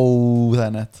 bitch það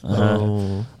er nett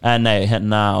en nei,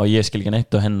 og ég skil ekki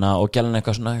neitt og og gælan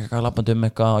eitthvað svona, eitthvað lappandi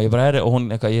eitthvað og ég bara og hún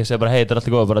eitthvað, ég segi bara, hei, þetta er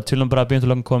alltaf góð bara tölum bara, býjum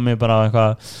til lögum komi bara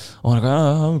eitthvað og hún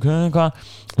eitthvað,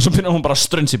 og svo byrjar hún bara að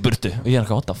strunns í burtu og ég er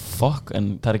eitthvað, what the fuck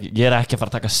en það er ekki, ég er ekki að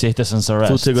fara að taka citizens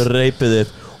arrest Þú tekur reipið þér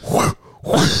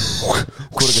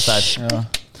Hvor ekki það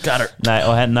nei,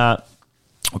 og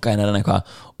og gæna er eitthvað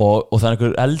og það er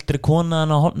einhver eldri kona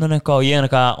á hornun eitthvað og ég er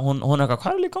eitthvað, hún er eitthvað,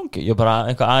 hvað er í gangi? Ég bara,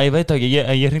 eitthvað, ég veit ekki,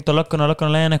 ég hringdi á lögguna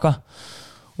leiðin eitthvað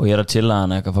og ég er að chilla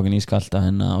hann eitthvað fokkin ískalt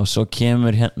og svo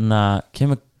kemur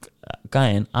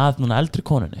gæin að núna eldri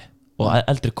konunni og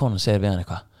eldri konan segir við hann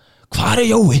eitthvað, hvað er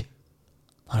Jói?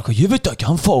 Hann eitthvað, ég veit ekki,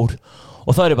 hann fór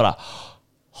og þá er ég bara,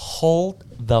 hold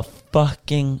the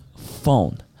fucking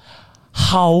phone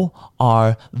how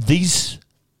are these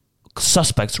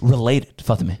suspects related,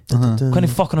 fattu mig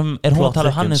hvernig fokkunum er hún að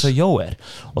tala um hann eins og Jó er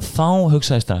og þá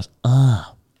hugsaði strax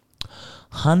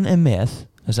hann er með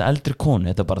þessi eldri konu,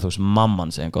 þetta er bara þú veist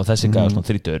mammans og þessi gæði svona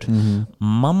 30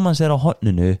 mammans er á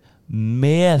horninu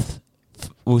með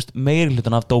meiri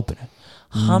hlutan af dópinu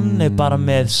hann er bara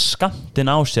með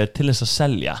skamtinn á sér til þess að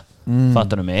selja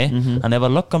fattur mig, en ef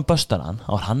að löggan bustar hann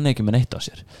þá er hann ekki með neitt á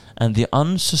sér and the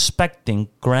unsuspecting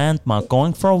grandma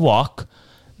going for a walk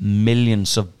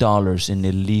millions of dollars in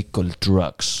illegal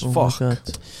drugs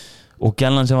og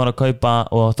gælan sem var að kaupa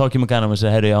og þá kemur gælan og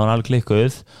segir, herru, hann er alveg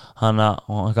klikkuð hann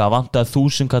vantaði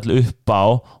 1000 kall upp á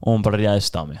og hún bara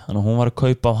réðist á mig þannig að hún var að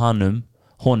kaupa á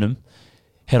honum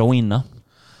heroína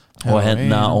og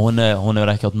hún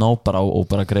er ekki átt ná bara og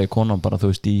bara greið konan bara þú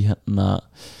veist í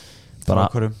bara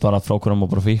frá hverjum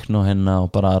og bara fíkn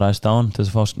og bara ræðist á hann til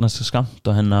þess að fá næsta skamt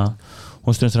og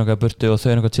hún strundur eitthvað burtu og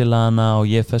þau eitthvað til hana og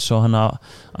ég fess og hana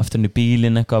aftur inn í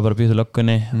bílinn eitthvað bara býðu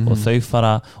löggunni og þau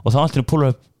fara og þá alltaf púlar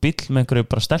upp bíl með einhverju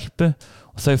bara stelpu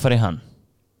og þau fara í hann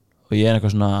og ég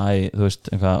eitthvað svona, þú veist,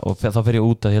 eitthvað og þá fer ég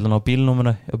út að ég held að ná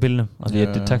bílnúmuna á bílnum að ég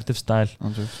detective style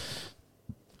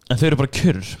en þau eru bara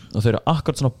kjurr og þau eru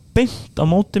akkurat svona beint á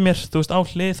móti mér þú veist, á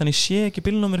hlið, þannig ég sé ekki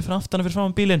bílnúmeri fyrir aftan fyrir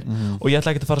fram bílinn og ég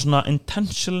ætla ekki að fara svona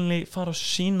intentionally fara og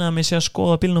sína að mig sé að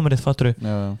skoða bílnúmerið, fattur þú?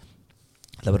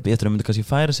 Það er bara betur að myndi kannski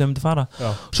færa sig að myndi fara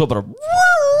svo bara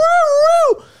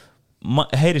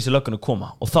heyri sér löggunni koma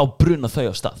og þá bruna þau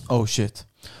á stað oh shit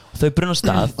og þau bruna á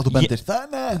stað og þú bendir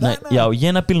já,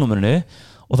 ég nefn bílnúmerinu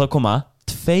og þá koma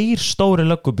 2 stóri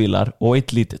löggubílar og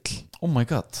 1 lítill oh my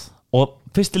god og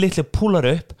fyrsti litli púlar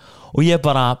upp og ég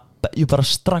bara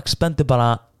strax bendi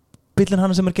bara bílinn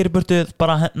hann sem gerir burtu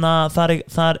bara hérna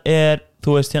þar er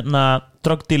þú veist hérna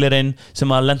drugdealerinn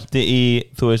sem að lendi í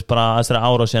þú veist bara þessari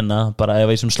árás hérna bara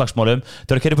ef ég sem slagsmálum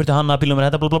þau eru að gerir burtu hann að bílnum er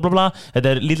þetta bla bla bla bla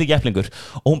þetta er lítið jeplingur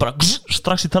og hún bara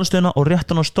strax í talstöðuna og rétt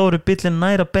hann á stóru bílinn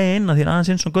næra bein að því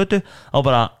aðeins eins og götu og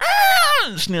bara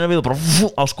snýra við og bara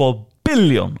á sko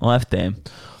biljón og eftir þeim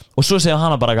og svo segja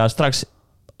hana bara strax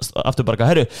aftur bara,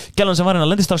 herru, gælan sem var hérna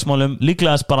að lendi straxmálum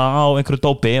líklegast bara á einhverju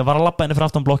dópi var að labba henni fyrir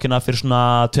aftan blokkina fyrir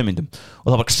svona 2 mínútum og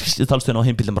það var talstöðuna og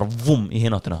hinn bílinn bara vum í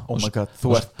hinn áttina oh my god, þú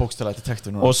ert bókstæðlega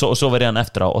detektiv núna og svo verið hann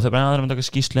eftir á og þau bara, það er með taka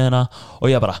skýrslu hérna og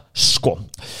ég bara, sko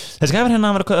þessi gæfur hérna,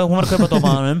 hún var að kaupa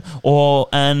dópa hann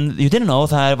en ég didn't know,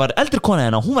 það var eldri kona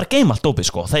hérna hún var að geima allt dópi,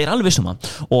 sko, það er alveg vissum hann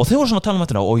og þau voru svona að tala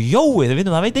eftir á og Jói, þau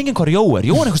vitum það veit enginn hvað Jói er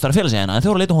einhvers staðar að fela sig hérna en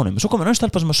þau voru að leita honum svo kom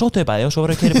stelpa sem að sótu í bæði og svo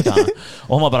voru að keyra upp hana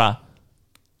og hún var bara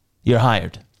you're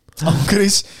hired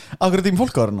Ágrið tím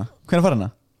fólk á hana hvernig fara hana?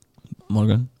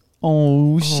 Morgan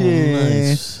oh shit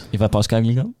nice. Ég fæði páskaæfing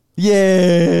líka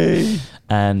yey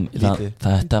en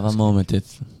þetta var momentið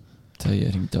þegar ég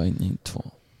ringdi á 112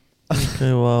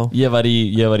 okay, wow. ég var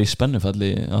í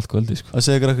spennufalli allt kvöldi sko. og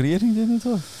segja ykkur ég ringdi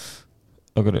 112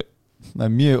 okkur það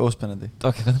er mjög óspennandi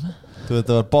ok, hvað er það?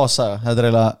 Þetta var boss-saga, þetta er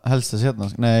eiginlega helst að sérna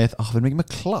nei, við erum ekki með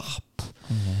klapp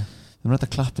við erum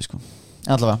þetta klappi sko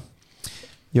allavega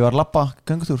ég var að labba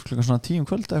gangutúr klukkan svona 10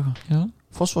 kvöld eða eitthvað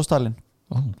Fossvogsdalinn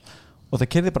og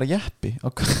það keyrði bara jeppi á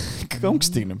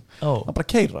gangstígnum það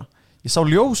bara keyra ég sá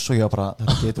ljós og ég var bara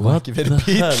þetta getur ekki verið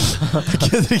bíl þetta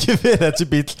getur ekki verið þessi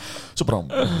bíl svo bara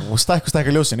og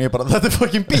stækka ljósin ég bara þetta er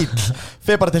fucking bíl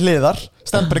feð bara til hliðar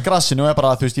stend bara í grassinu og ég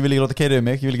bara þú veist ég vil ekki láta keyra yfir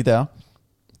mig ég vil ekki dega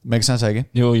make sense ekki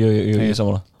jú ég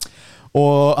sammála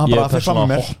og hann bara fyrir fram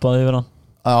með mér hoppaði yfir hann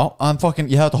já hann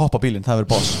fucking ég hefði þetta hoppa bílinn það hefði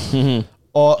verið boss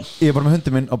og ég var með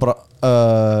hundi minn og bara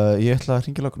ég ætla að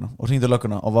hringja lögguna og hringdi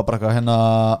lögguna og var bara eitthvað hérna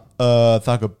það er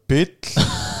eitthvað bíll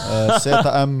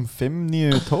ZM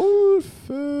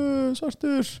 5912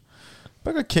 svartur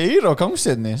bara keira á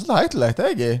gangstétni svolítið hættulegt,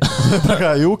 eða ekki? Bara,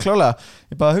 jú, klálega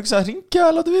ég bara hugsa að hringja,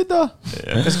 láta vita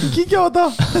ég skal kíkja á þetta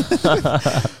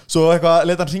svo eitthvað,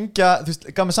 leta hann hringja þú veist,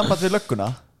 gaf mig samband við lögguna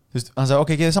þú veist, hann sagði,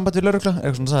 ok, geði samband við lögregla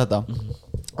eitthvað svona, sagði þetta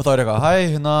og þá er eitthvað, hæ,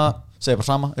 hérna segir bara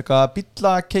sama, eitthvað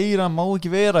bílla keira má ekki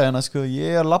vera hérna, sko,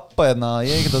 ég er að labba hérna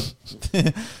ég get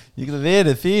að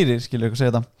verið fyrir, skilur eitthvað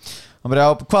segja þetta hann bara, já,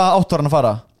 hvað áttu var hann að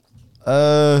fara?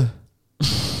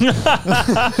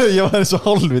 Ég var eins og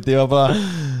hálfviti, ég var bara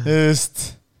þú veist,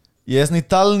 ég er svona í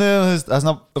dalnum þú veist, það er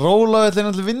svona rólavellin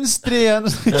allir vinstri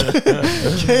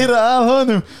keira að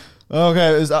honum ok,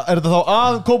 er þetta þá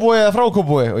að Kópavogi eða frá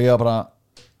Kópavogi og ég var bara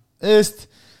þú veist,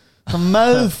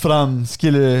 meðfram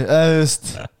skilur, þú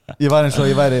veist ég var eins og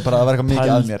ég væri bara að vera mikið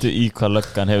að mér Pældu í hvað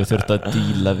löggan hefur þurft að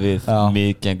díla við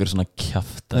mikið einhver svona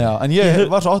kjafta já, en ég er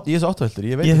svo áttavöldur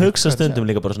ég hugsa stundum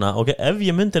líka bara svona ok, ef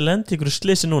ég myndi lendi ykkur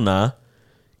slissi núna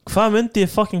hvað myndi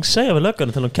ég fucking segja við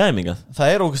löggan til hún kæminga? Það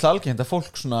er ógeðslega algengt að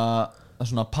fólk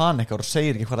svona panikar og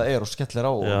segir ekki hvað það er og skellir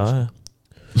á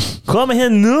koma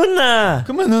hér núna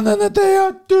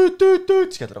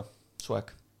skellir á, swag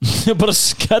ég bara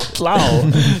skell á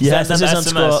ég held að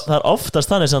sko, það er oftast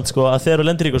þannig sko, að þegar þú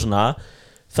lendir ykkur svona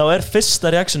þá er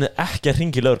fyrsta reaksjónið ekki að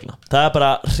hringja í lögregluna það er bara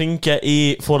að hringja í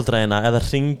foreldræðina eða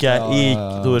hringja í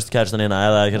þú veist kæristanina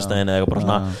eða kæristanina eða bara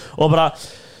svona og bara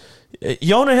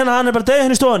Jón er hérna, hann er bara degið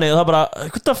henni í stofunni og það bara,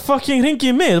 hvað það fucking hringi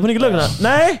í mig þú er bara ekki lögregluna,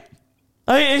 nei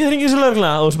ég hringi í þessu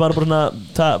lögregluna og svo bara svona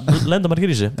það lenda margir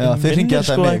í þessu minnir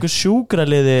sko einhver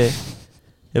sjúkraliði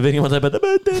ég veit ekki hvað það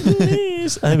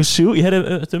er ég heyrði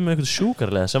einhvern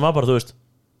sjúkarlega sem var bara, þú veist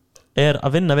er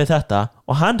að vinna við þetta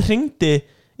og hann hringdi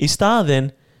í staðinn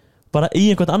bara í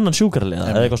einhvern annan sjúkarlega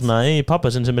eða eitthvað svona í pappa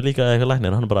sinn sem er líka eitthvað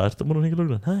læknir og hann bara, ertu múin að hringja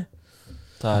lögregluna?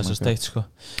 Það er svo steikt sko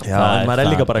já, maður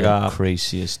er líka bara eitthvað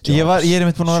craziest jobs ég er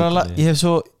einmitt búin að vera ég hef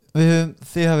svo,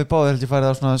 þið hafið báðið held ég farið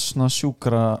á svona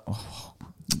sjúkara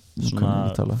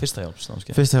svona fyrsta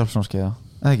hjálpsnámskeið fyrsta hjálpsnámskeið, já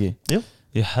eða ekki?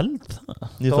 Ég held það.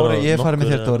 Dóri, ég hef farið með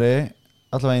þér Dóri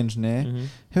allavega einu sinni.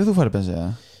 Hefur þú farið bensi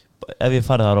eða? Ef ég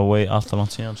farið þar á way alltaf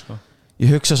langt síðan sko. Ég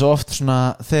hugsa svo oft svona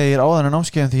þegar ég áðan en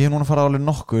námskeiðin, því ég hef núna farið alveg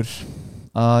nokkur,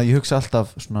 að ég hugsa alltaf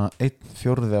svona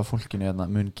 1/4 af fólkinu hérna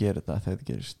mun gera þetta þegar þetta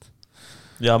gerist.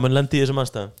 Já, mun lendi í þessum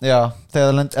aðstæðum. Já, ef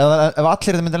allir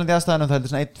þetta myndi lendi í aðstæðanum þá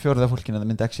heldur svona 1/4 af fólkinu að það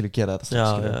myndi actually gera þetta. Já.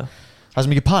 Það er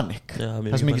svo mikið panik.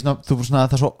 Það er svo mikið svona,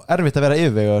 það er svo erfitt að vera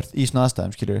yfirvegaður í svona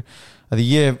aðstæðum, skilur. Því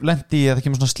ég lendi í að það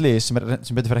kemur svona slys sem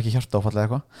betur fyrir ekki hjartaáfall eða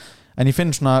eitthvað. En ég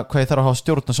finn svona hvað ég þarf að hafa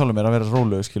stjórn á sjálfum mér að vera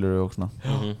rólegur, skilur, og svona.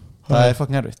 Það er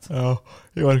fucking erfitt. Já,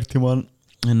 ég var ekkert tímann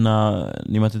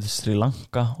ég mætti til Sri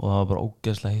Lanka og það var bara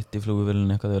ógeðslega hitt í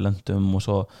flugvélinni eitthvað þegar við lendum og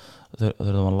svo þegar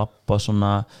það var að labba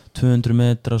svona 200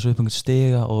 metra og svo upp einhvern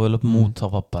stiga og við löpum út þá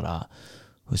var bara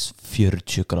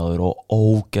 40 gráður og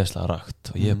ógeðslega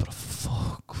rakt og ég bara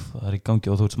fuck, það er í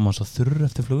gangi og þú veist maður svo þurr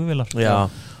eftir flugvélar og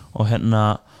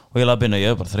og ég laði að byrja,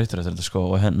 ég var bara þreyttur eftir þetta sko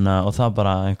og og það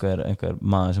bara einhver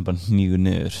maður sem bara hnígur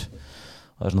niður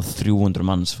og það er svona 300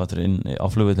 manns fattur inn á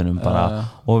flugvélinum bara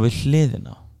og við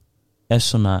hliðina er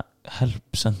svona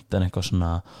help center eitthvað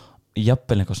svona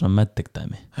jafnvel eitthvað svona medic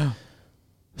dæmi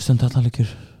stundu allar líkur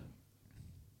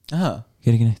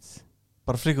ger ekki neitt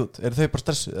bara frík út, eru þau bara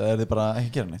stressuð eða eru þau bara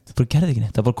ekki gera neitt? Bara gerði ekki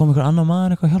neitt, það bara kom einhver annar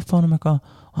maður eitthvað hjálpa honum eitthvað,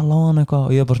 hann láði hann eitthvað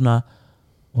og ég bara svona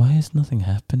why is nothing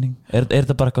happening? Er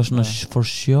þetta bara eitthvað svona for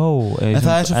show? En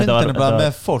það er svo fyndin bara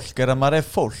með fólk er að maður er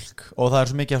fólk og það er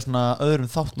svo mikið af svona öðrum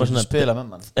þáttum sem spila með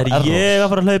mann. Er ég að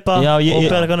fara að hlaupa og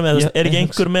bera eitthvað með? Er ekki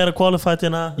einhver meira qualified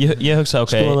hérna? Ég hugsaði,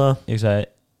 ok, ég hugsaði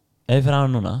ef ég fyrir á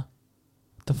núna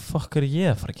what the fuck er ég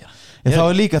að fara að gera? Þá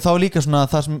er líka svona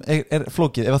það sem er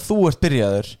flókið, ef að þú ert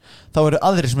byrjaður þá eru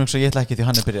aðrir sem hugsa ég ætla ekki því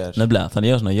hann er byrjaður. Nefnilega, þannig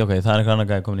ég var svona, ok, það er einhver annar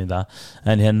gæði komin í það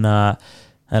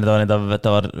en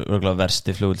þetta var örgulega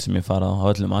versti flugvill sem ég fara á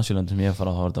öllum Asíulöndum sem ég fara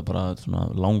á, þá var þetta bara svona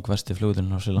langversti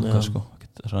flugvillin á Sri Lanka sko,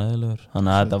 ekkert ræðilegur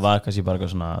þannig að þetta var kannski bara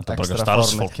eitthvað svona þetta var bara eitthvað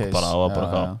starfsfólk bara og bara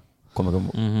eitthvað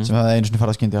sem hefði einu sinni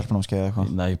farið að skyndi hjálpanámskeið eða eitthvað.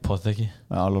 Nei, potið ekki.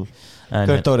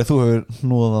 Gauð Dóri, þú hefur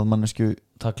núðað mannesku.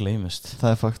 Það gleymist.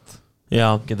 Það er fakt. Já,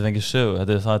 getur fengið sögu,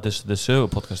 þetta er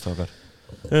sögupodcast okkar.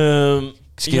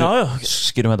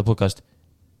 Skýrum þetta podcast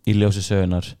í ljósi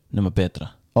sögunar nema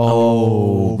betra.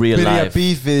 Byrja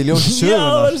bífið í ljósi sögunar. Já,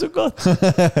 það er svo gott.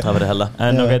 Það verður hella.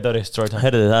 En ok, Dóri, storytime.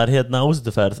 Herðu, það er hérna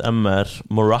útsettuferð MR,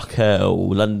 Morocco,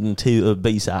 London to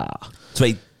Ibiza,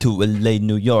 straight to LA,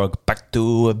 New York, back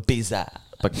to Ibiza,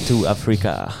 back to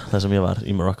Africa. Það sem ég var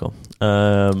í Morocco.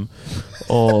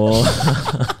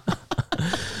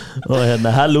 Og hérna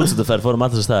hella útsettuferð, fórum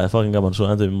alltaf stæði, fucking gaman, svo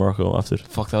endur við í Morocco aftur.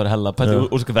 Fuck, það verður hella, pætti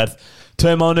útsettuferð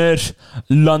 2 mánuður,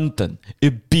 London,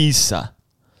 Ibiza,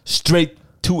 straight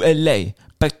to LA,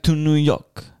 back to New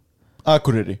York.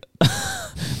 Akureyri.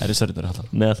 Er þið sörður alltaf?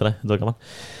 Nei, alltaf, þetta var gaman.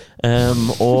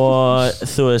 Og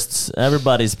þú veist,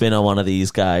 everybody's been on one of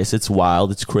these guys. It's wild,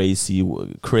 it's crazy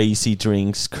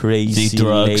drinks, crazy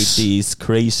ladies,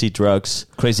 crazy drugs,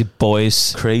 crazy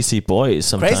boys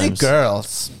sometimes, crazy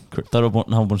girls. Það var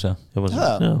búin að segja.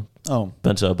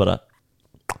 Ben sagði bara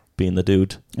being the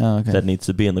dude that needs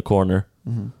to be in the corner.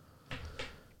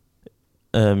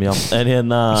 Já, en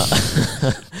hérna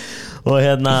og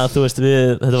hérna, þú veist,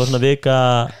 þetta var svona vika.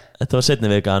 Þetta var seinni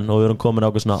vikan og við erum komin á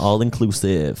eitthvað svona all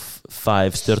inclusive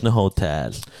 5-stjörnu hotel.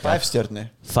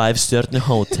 5-stjörnu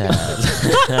hotel.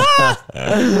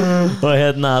 Og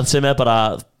hérna sem er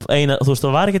bara eina, þú veist,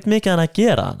 það var ekkert mikið að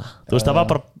gera hana. Þú veist, það var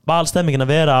bara valstemmingin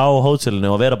að vera á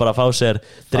hótelinu og vera bara að fá sér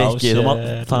drikki,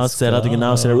 fá sér að ekki ná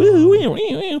sér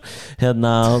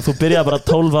hérna, þú byrjaði bara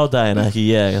 12 á daginn, ekki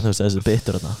ég, þú veist, þessi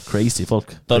bitur þarna, crazy fólk.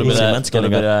 Hann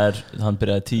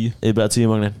byrjaði 10. Ég byrjaði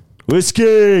 10 magnin.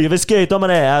 Whisky,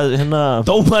 dómari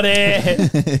Dómari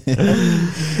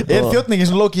Er þjóðningin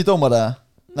sem lóki í dómara?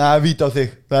 Nei, víta á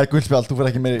þig, það er guldspjald, þú fyrir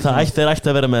ekki meiri. Það ætti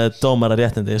að vera með dómara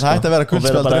réttindi Það ætti að vera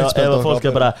guldspjald, ef fólk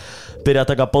er bara byrja að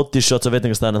taka body shots á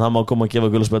veitingastæðinu, það má koma að gefa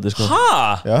guldspjaldi sko.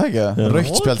 Já, ekki,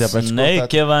 rauktspjald jafnvel sko. Nei,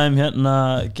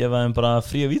 gefa þeim bara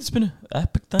frí og vítaspinnu.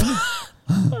 Epic dæmi.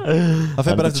 Það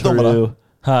fyrir bara eftir dómara.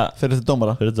 Fyrir eftir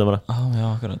dómara. Já,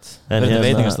 akkurat. Fyrir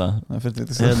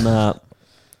veitingastæð.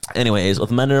 Anyways,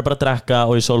 og menn eru bara að drekka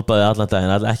og ég sólbaði allan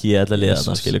daginn, ekki ég ætla að liða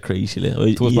það, skilur, crazy lið.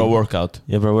 Þú ert bara workout.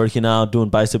 Ég er bara working out,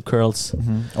 doing bicep curls.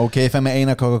 Ok, ég fæ mig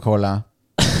eina Coca-Cola.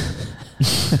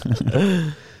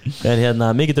 En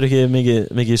hérna, mikið drukki,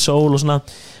 mikið sól og svona.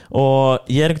 Og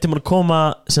ég er einhvern tímann að koma,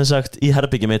 sem sagt, í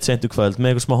herbyggi mitt sent kvöld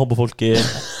með einhver smá hópa fólki.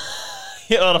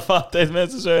 Ég var að fatta eitt með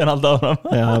þessu sögin alltaf áfram.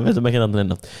 Já, veitum ekki andan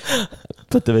inn á.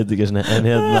 Þetta veit ekki svona. En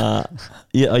hérna,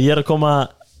 ég er að koma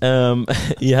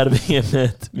í herbyggi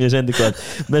mjög sendi kvöld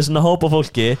með svona hópa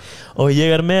fólki og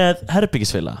ég er með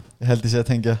herbyggisfélag. Ég held ég sé að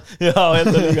tengja. Já,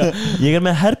 líka. Ég er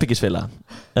með herbyggisfélag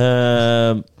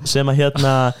sem að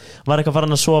var eitthvað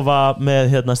farin að sofa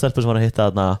með stelpur sem var að hitta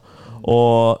þarna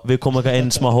og við komum eitthvað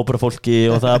einn smá hópur af fólki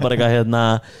og það er bara eitthvað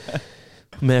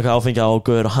með eitthvað áfengi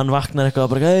águr og hann vaknar eitthvað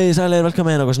og bara hei sælir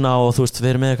velkomin og svona og þú veist við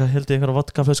erum með eitthvað heldur einhverja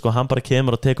vodkaflösku og hann bara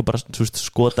kemur og tekur bara þú veist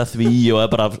skota því og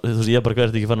er bara þú veist ég bara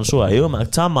hvernig ekki farin að svo jú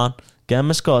maður saman gef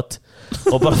mig skot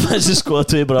og bara þessi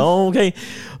skot og ég bara ok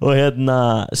og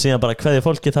síðan bara kveðja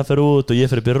fólki það fer út og ég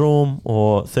fer upp í rúm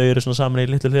og þau eru svona saman í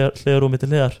litlu hliðarúmi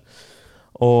til hliðar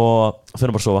og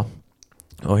fyrir bara að sofa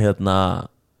og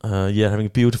ég er having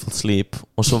a beautiful sleep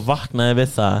og svo vaknaði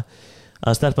við það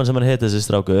að stelpan sem heiti þessi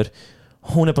strákur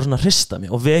hún er bara svona að hrista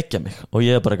mig og vekja mig og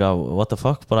ég er bara eitthvað what the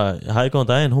fuck bara hæ góðan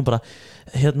daginn hún bara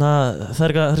það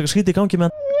er eitthvað skrítið í gangi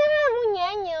með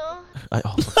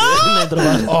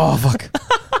Oh fuck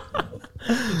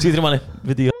skrítið í manni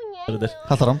veit ég hvað þetta er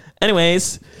Hallar hann anyways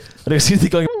það er eitthvað skrítið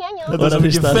í gangi Þetta er svo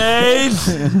mikið feil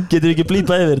getur ekki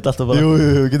blípað yfir þetta alltaf bara Jú,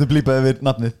 getur blípað yfir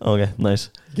nafnið ok, nice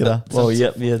Gera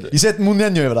ég set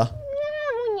Munenjo yfir það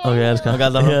ok, elskar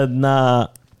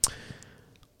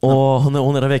og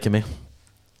hún er að vekja mig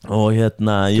og ég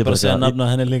bara segja nafna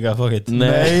henni líka, fuck it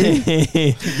nei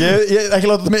Ég ekki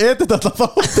láta þetta með edit alltaf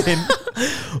þáttinn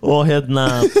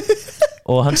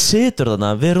og hann situr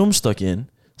þarna við rúmstokkin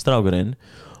strákurinn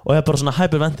og ég bara svona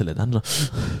hyperventilate hann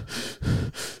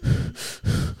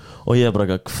og ég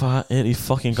bara hvað er í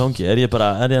fucking gangi er ég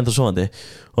enda sofandi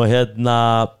og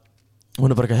hún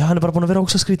er bara hann er bara búin að vera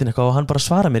ógsta skrítin eitthvað og hann bara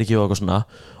svarar mér ekki og eitthvað svona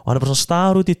og hann er bara svona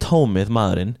staður út í tómið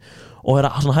maðurinn og er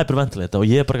svona hyperventilate og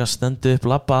ég bara stendu upp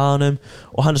labba að honum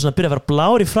og hann er svona að byrja að vera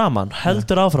blár í framann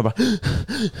heldur áfram bara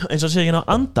eins og hann sé ekki ná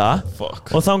að anda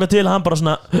og þangað til hann bara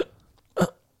svona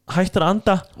hættir að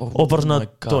anda og bara svona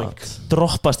doink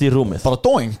droppast í rúmið Bara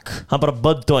doink hann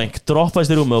bara doink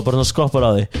droppast í rúmið og bara svona skoppar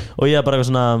á því og ég er bara eitthvað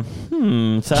svona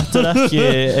þetta er ekki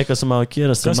eitthvað sem á að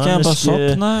gerast kannski hann bara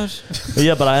sopnar og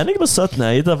ég bara ekki bara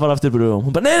sopna ég það fara aftur í rúm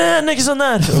hún bara nei ekki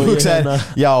svona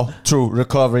Já, true,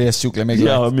 recovery er sjúklega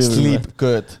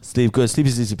mikilvægt Sleep good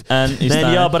sleep en ég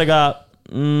var bara eitthvað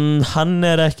hann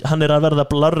er að verða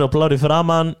blárri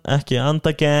framan ekki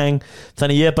andagang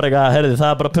þannig ég bara eitthvað, herriði það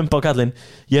er bara að pumpa á kallinn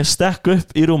ég stekk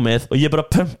upp í rúmið og ég bara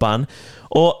pumpa hann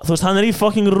og þú veist hann er í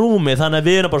fucking rúmið þannig að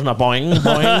við erum bara svona boing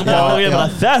og ég bara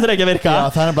þetta er ekki að virka Já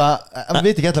það er bara, maður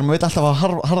veit ekki allar maður veit alltaf að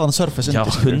harðan surface Já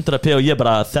 100p og ég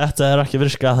bara þetta er ekki að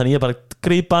virka þannig ég bara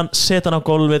grípa hann, setja hann á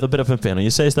gólfið og byrja að pumpa hann og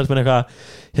ég segi stelpunni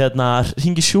eitthvað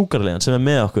hringi sjúkraliðan sem er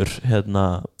með okkur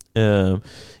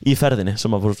í ferðinni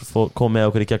sem að kom með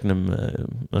okkur í gegnum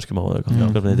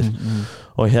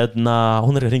og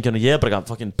hún er að ringja hann og ég er bara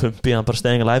fucking pumpi hann bara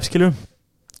staying alive skilur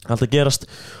alltaf gerast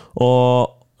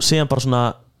og síðan bara svona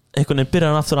einhvern veginn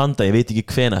byrjar hann aftur að anda ég veit ekki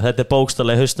hvena þetta er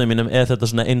bókstaflega í hausnum mínum eða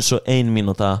þetta svona eins og 1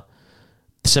 mínúta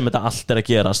sem þetta allt er að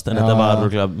gerast en þetta var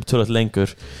tölvöld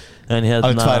lengur en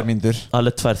alveg 2 mínútur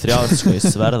alveg 2-3 sko ég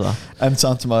sverða en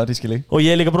samt sem að rískileg og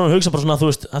ég er líka bara að hugsa bara svona þú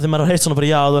veist að því maður har heitt svona bara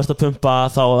já þú ert að pumpa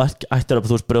þá ættir að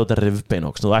þú veist brjóta rifbein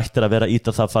og þú ættir að vera að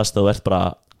íta það fast að þú ert bara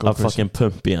að fucking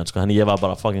pumpi hann sko þannig ég var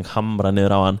bara fucking hamra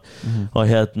niður á hann og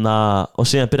og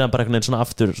síðan byrjaði hann bara einhvern veginn svona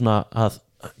aftur svona að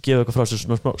gefa eitthvað frá sér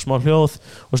svona smá hljóð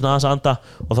og svona aðeins að anda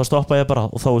og þá stoppa ég bara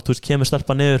og þá þú veist kemur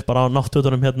stelpa niður bara á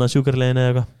náttúrunum sjúkarleginu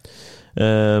eða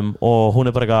eitthvað og hún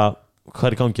er bara eitthvað hvað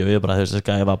er í gangi og ég bara þessi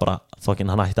gæði var bara fucking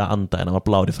hann ætti að anda en hann var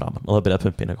blár í framann og það byrjaði að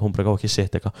pumpa inn hún bara ekki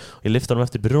sitt eitthvað og ég lyfti hann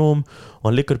eftir upp í rúm og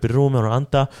hann liggur upp í rúmi og hann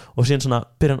anda og síðan svona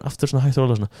byrja hann aftur svona hægt og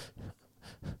rólega svona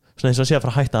eins og hann sé að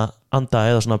fara að hætta að anda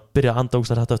eða svona byrja að anda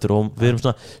ógstæðar hægt eftir og við erum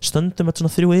svona stöndum með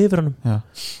svona 3 yfir honum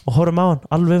og horfum á hann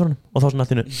alveg yfir honum og þá svona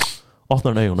alltaf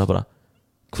opnar hann augun og bara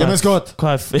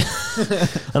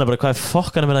hvað er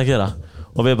fokkan að vera að gera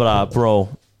og við bara bro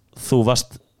þú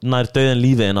varst nær döðin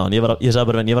lífið á hann ég sagði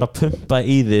bara ég var að pumpa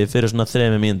í þig fyrir svona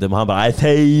 3 mínútum og hann bara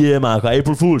þegi maður hvað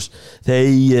April Fools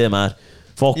þegi maður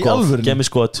fuck off gef mig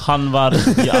skot hann var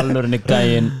í alvörinni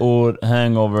gæinn úr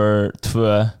Hangover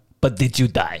 2 But did you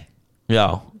die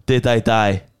já did I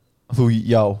die þú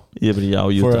já ég bara já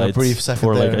you died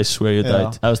for like I swear you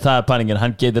died það er pælingin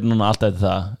hann getur núna alltaf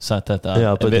það sagt þetta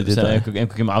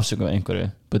einhver kemur afsökum af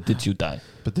einhverju but did you die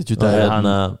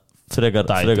hann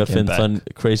frekar finn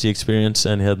crazy experience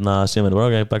en síðan var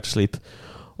ok back to sleep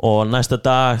og næsta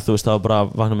dag þú veist þá bara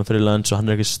vakna með fyrir lunch og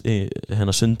hann er ekki í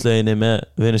sundlauginni með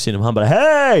vinnu sínum hann bara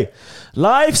hey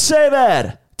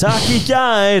lifesaver takk í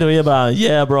gær og ég bara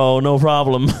yeah bro no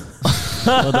problem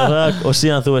og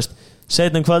síðan þú veist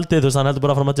seinna kvöldi þú veist hann heldur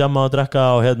bara fram að jamma og drekka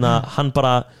og hann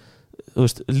bara þú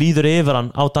veist, líður yfir hann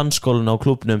á dansskólinu á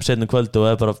klúbnum seinum kvöldu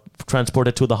og bara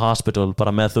transported to the hospital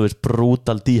bara með, þú veist,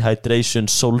 brutal dehydration,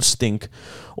 soulsting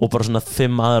og bara svona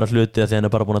 5 aðra hluti að því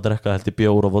hann bara búin að drekka held í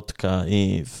bjór og vodka í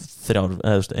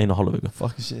 1,5 viku.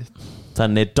 Fucking shit.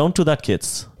 Þannig, don't do that, kids.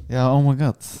 Já, oh my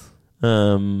god.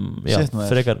 Já,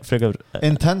 frekar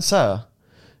Intense saga.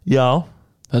 Já.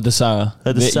 Þetta er saga.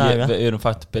 Við erum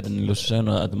fakt betur en ljósa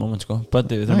segna at the moment sko.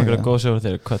 Buddy, við þurfum að gera góða sögur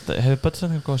þér. Hefur Buddy sagt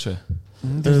eitthvað góða sögur?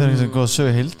 Það er ekki góða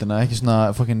sögu heildina, ekki svona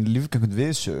fucking lífgangund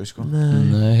við sögu sko.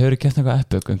 Nei, hefur þið gert eitthvað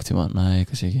epic einhvern tíma? Nei,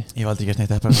 kannski ekki. Ég hef aldrei gert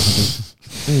neitt epic.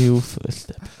 Jú, fullt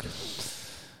epic.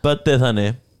 Buddy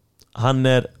þannig, hann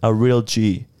er a real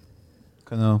G.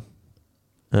 Hvernig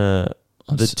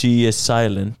The G is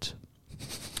silent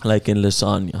like in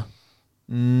lasagna.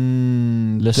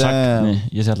 Lesagni,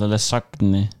 ég sé alltaf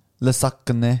lesagni.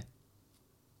 Lesagni.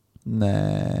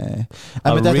 Nei. A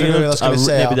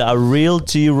real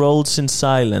G rolls in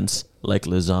silence like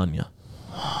lasagna.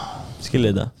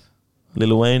 Skiljið þetta?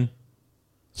 Lil Wayne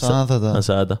Hann sagði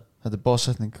þetta. Þetta er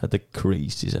boss-setning. Þetta er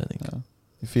crazy setning.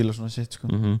 Ég fíla svona shit sko.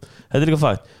 Þetta er eitthvað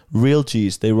fakt. Real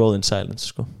G's, they roll in silence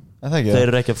sko. Þeir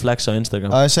eru ekki að flexa á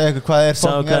Instagram. Að ég segja eitthvað hvað er fucking erfitt.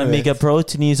 Sá hvað mikið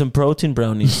protein í sem protein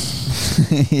brownies.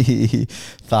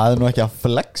 Það er nú ekki að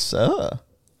flexa.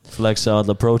 Flexa á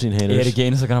alla protein haters. Ekki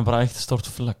Instagram bara eitt stort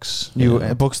flex? Jú,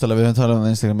 bókstaflega, við höfum talað um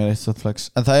Instagram er eitt stort flex.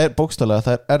 En það er bókstaflega,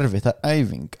 það er erfitt, það er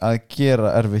æfing að gera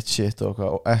erfitt shit og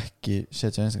ekki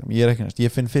setja á Instagram. Ég er ekki næst, ég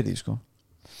finn fyrir því sko.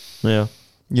 Já.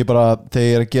 Ég bara, þegar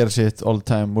ég er að gera shit all the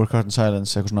time, work hard in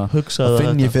silence, eitthvað svona, þá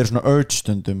finn ég fyrir svona urge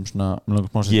stundum svona,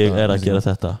 ég er að gera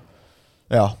þetta.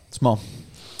 Já, smá.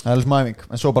 Það er smá æfing,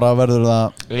 en svo bara verður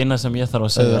það eina sem ég þarf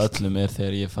að segja öllum er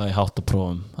þegar ég fæ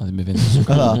háttaprófum að því mér finnst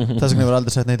þess vegna hefur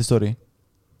aldrei sett neitt í story.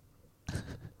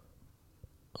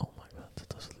 Oh my god,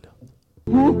 þetta er svo ljótt.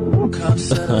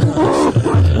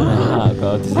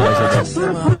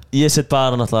 Ég set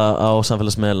bara náttúrulega á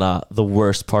samfélagsmiðla the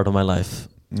worst part of my life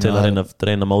til að reyna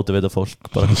að mótivita fólk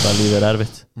bara hvað lífið er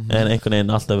erfitt en einhvern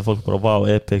veginn alltaf við fólk bara wow,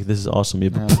 epic, this is awesome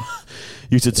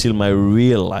you should see my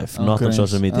real life not on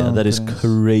social media, that is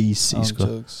crazy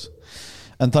sko.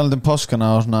 En talandi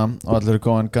páskana og svona og allir er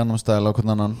góðan Gangnam Style á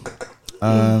hvern annan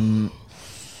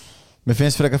mér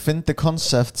finnst fyrir ekki að finna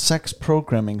concept sex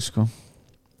programming sko.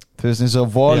 Fyrir eins og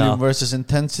volume versus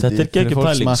intensity. Þetta er geggjum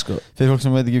pæling sko. Fyrir fólk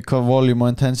sem veit ekki hvað volume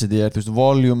og intensity er, þú veist,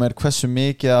 volume er hversu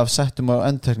mikið af settum og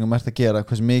endtekningum ert að gera,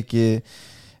 hversu mikið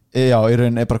í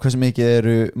raun er bara hversu mikið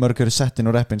eru mörg eru settin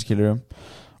og reppin skilur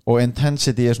og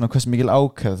intensity er svona hversu mikil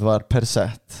ákveð var per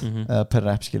set eða per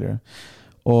rep skilur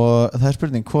og það er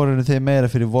spurning, hvor eru þið meira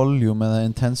fyrir volume eða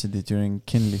intensity during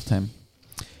kynlíf time?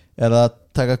 Er það að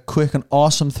taka quick and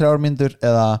awesome 3 mínútur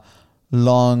eða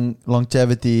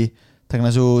longevity taka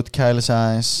hans út, kæla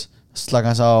sæns slaka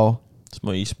hans á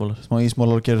smá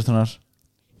ísmólar og gerur þannar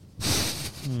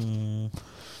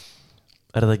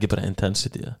Er það ekki bara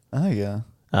intensity? Það ekki það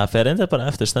Það fer enda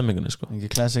bara eftir stemmingunni sko. Ekki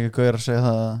classic að gauðra að segja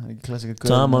það ekki classic að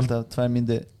gauðra alltaf 2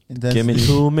 mínúti intensity Give me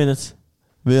 2 minutes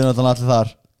Við erum alltaf allir þar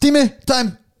Tími,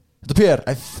 time, þetta pér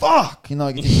fuck, ég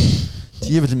náðu ekki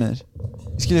tími ég vil með þér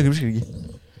ég skilja ekki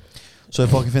Svo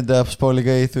er fólki fyndið að spá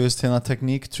líka í þú veist hérna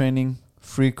technique training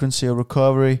frequency og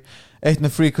recovery eitt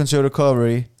með frequency og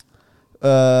recovery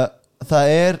það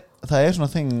er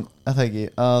svona þing að það ekki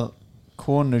að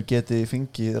konur geti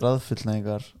fengið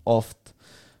raðfullnægingar oft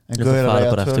en gauðar að ég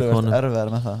töluvert erfiðar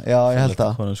með það já ég held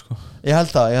það ég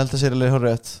held það sér alveg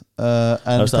horrið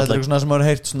en þetta er eitthvað svona sem maður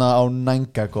heyrt svona á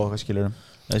nængag og hvað skilurum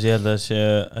ég held að það sé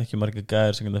ekki margir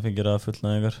gæðir sem geta fengið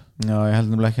raðfullnægingar já ég held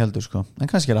nefnilega ekki heldur sko en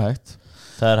kannski er það hægt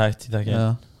það er hægt í takki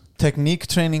technique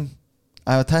training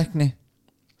að hafa tekni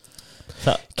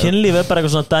kynlíf er bara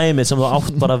eitthvað svona dæmi sem þú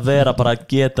átt bara að vera bara að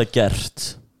geta gert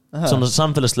svona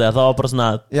samfélagslega þá var bara svona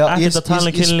ekkert að tala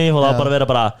kynlíf og þá bara vera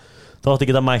bara þú átt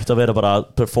ekki að mætt að vera bara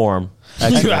perform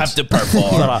you have to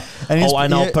perform I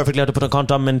know perfectly how to put a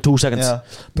condom in 2 seconds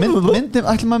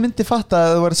Ætli maður myndi fatta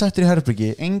að þú væri settur í herbyggi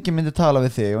engin myndi tala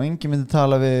við þig og engin myndi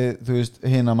tala við þú veist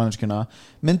hina manneskuna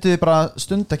myndi þið bara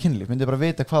stunda kynlíf myndi þið bara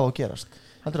vita hvað á að gerast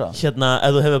hérna ef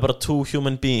þú hefur bara 2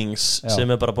 human beings sem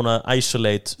er bara búin að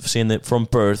isolate síni from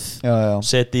birth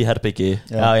setja í herbyggi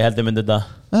ég held ég myndi þetta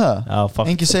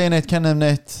engin segja neitt, kenna þeim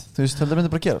neitt þú veist heldur myndi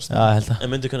bara gerast en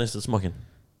myndi kannast þetta smokkin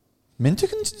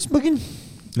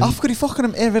af hverju í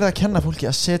fokkanum er verið að kenna fólki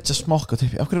að setja smokk á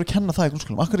tippi af hverju er verið að kenna það í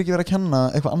grunnskólum af hverju er ekki verið að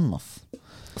kenna eitthvað annað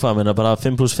hvað meina bara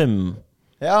 5+5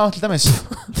 já til dæmis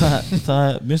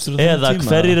eða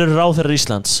hverjir eru ráðherrar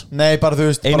Íslands nei bara þú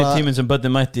veist einu tíminn sem börni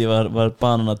mætti var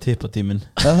banana tippa tíminn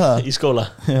í skóla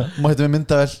mættum við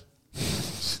myndavel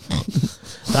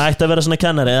Það ætti að vera svona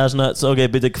kennari eða svona, ok,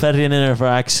 byrju hverjinn er for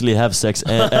actually have sex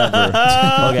ever.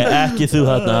 Ok, ekki þú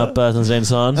þarna, Böðan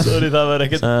Sveinsson. Sorry, það var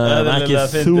ekkert Ekki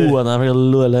þú þarna, það er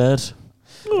lúðalegur.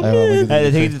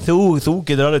 Þú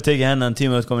getur alveg tekið hennan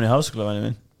tíma að koma í háskóla, væni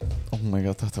minn. Oh my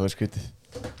god, þetta var skrítið.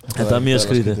 Þetta var mjög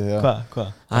skrítið. Hvað?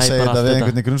 Það segir þetta við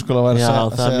einhvern í grunnskóla var Já,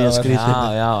 það er mjög skrítið.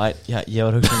 Já, ég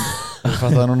var hugsað Ég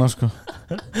fatt það núna sko.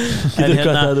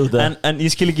 En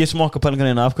ég skil ekki smokka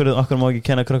pælingarina. Af hverju má ekki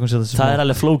kenna krökkum sér þessi Það er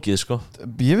alveg flókið, sko.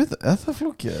 Ég veit, er það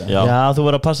flókið? Já, þú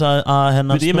verður að passa að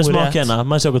hennan ég með smokk hérna,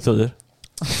 maður sjá hvað þjóður.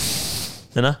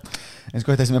 Hérna eins og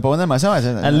þetta sem er búin maður sjá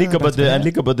þetta. En líka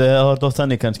bæti það var oft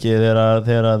þannig kannski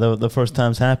þegar the first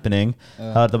time's happening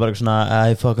það er þetta bara svona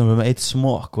I fucking með eitt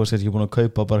smokk og sér ekki búin að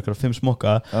kaupa bara 5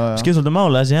 smokka skipt svolítið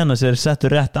mála þessi hennar sér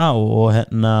settur rétt á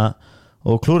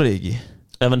og klúrið ekki.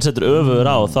 Ef hann setur öfugur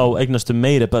á þá eignastu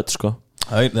meiri börn, sko.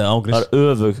 Það er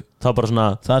öfug, það er bara svona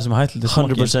það er sem hættildi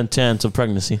smokkin 100% chance of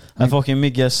pregnancy. Það er fokkin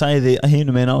mikið að sæði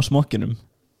hinum einu á smokkinum.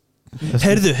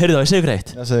 Heyrðu, ég segi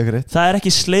greitt. Það er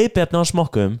ekki sleipefni á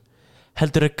smokkum,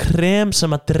 heldur er krem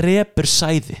sem að drepur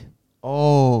sæði.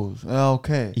 Já,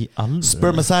 ok. Í alveg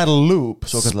Spermicidal lube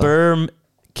Sperm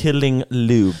killing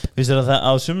lube. Vistu það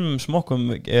á sumum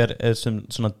smokkum er sem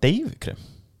svona deyfikrem.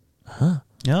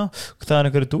 Já, það er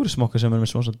einhverju dúrismokkar sem er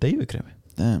með svona deyfikremi.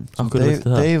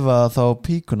 Deyfa þá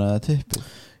píkuna eða tippið.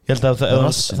 Ég held að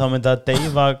þá myndi að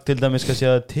deyfa til dæmis kannski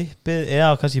að tippið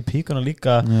eða kannski píkuna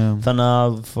líka þannig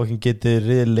að fólkin geti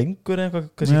riðið lengur eða eitthvað,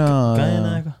 kannski gæðin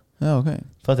eða eitthvað. Já, ok.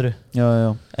 Fattur þú? Já.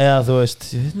 Eða þú veist,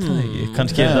 ég veit það ekki.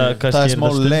 Kannski er það það er smá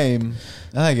lame.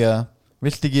 Það er ekki það.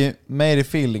 Vilt ekki meiri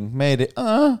feeling, meiri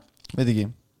veit ekki.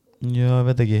 Já, ég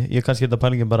veit ekki. Ég kannski er þetta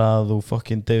pælingin bara að þú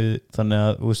fokkin deyfið þannig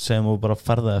að þú segjum þú bara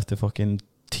farða eftir fokkin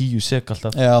 10 sek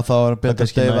alltaf. Já, þá er betur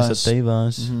að deyfa aðeins. Deyfa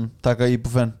aðeins. Taka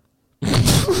íbúfen.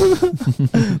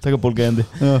 Taka bólgæðandi.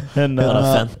 Bara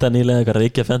fentanyl eða eitthvað,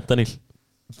 reykja fentanyl.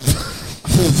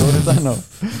 Svo er þetta ná.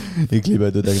 Ég klípa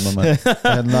þetta ekki mamma.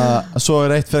 Svo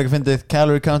er eitt fyrir að fyndið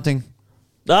calorie counting.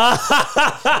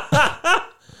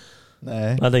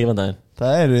 Nei. Það er ekki vandaginn.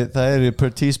 Það eru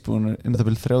per teaspoon það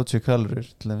vil 30 kalorir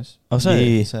til dæmis. Á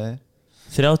sagði?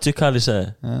 30 kalorir sagði?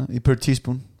 Já, í per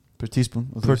teaspoon. Per teaspoon?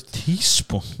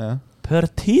 Já. Per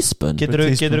teaspoon? Getur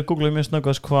þú googlað mjög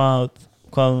snöggast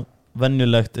hvað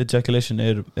venjulegt ejaculation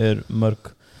er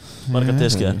marga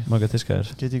tiskæðir?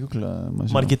 Get ég googlað?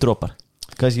 Margi dropar?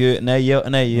 Nei, ég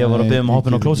var að byggja um að hoppa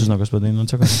inn á klósið snöggast.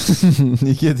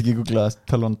 Ég get ekki googlað,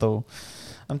 tala dó.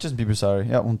 I'm just be sorry.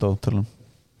 Já, hún dó, tala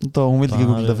hún vildi ekki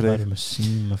googla það fyrir.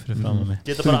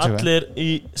 Geta bara allir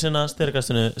í sinna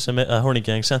styrkastinu sem Horny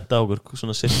Gang senda á okkur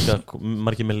svona cirka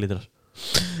margir millilítrar.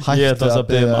 Ég ætla að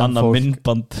byggja annað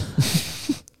myndband.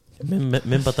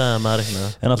 Myndband eða maður ekki.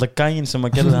 En alltaf gæinn sem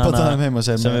að gerði hana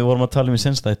sem við vorum að tala í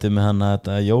senstætti með hana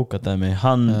þetta jógadæmi,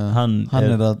 hann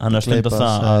er að stunda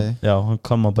það að hann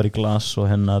koma bara í glas og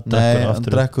hennar drekkur aftur. Nei,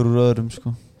 hann drekkur úr öðrum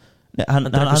sko.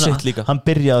 Hann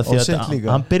byrjaði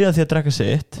því að drekka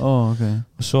sitt og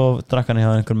svo drakk hann í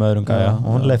einhverjum öðrum gæja og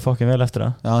hún leið fokkin vel eftir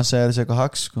það. Já, hann segir þessi eitthvað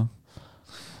hacks sko.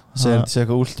 Hann segir þessi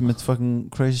eitthvað ultimate fucking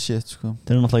crazy shit sko.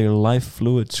 Það er náttúrulega your life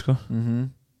fluid sko.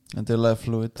 Þetta er life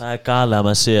fluid. Það er galið að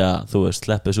maður sé að þú veist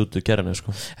sleppis út úr kerinu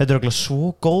sko. Þetta er okkur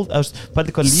svo góð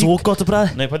svo gott að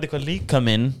bræði. Nei, pældi hvað líka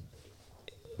minn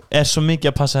er svo mikið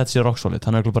að passa þetta sér rock solid.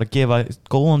 Hann er bara að gefa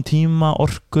góðan tíma,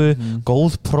 orku,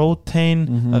 góð prótein,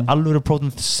 alvöru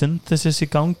protein synthesis í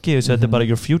gangi, þetta er bara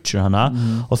your future hana.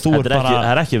 Og þú það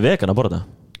er ekki vegan að borða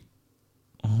þetta.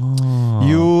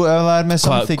 Jú, ef það er með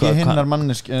samþykki hinnar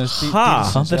mannesk.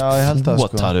 Það ég held það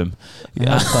sko.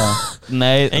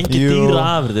 Nei, engin dýra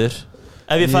afurðir.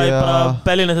 Ef ég fæ bara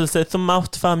beljuna til að segja þú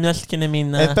mátt fá mjölkinni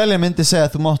mína. Ef belja myndi segja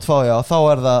að þú mátt fá þá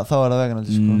er það vegan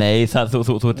sko. Nei, þú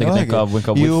ert ekki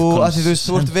eitthvað. Jú,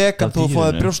 þú ert vegan, þú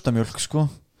fáið brjóstamjölk sko.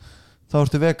 Þá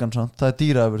ertu vegan sant. Það er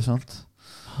dýraafur sant.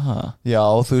 Já,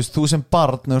 þú veist, þú sem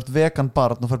barn, þú ert vegan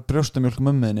barn og fær brjóstamjölk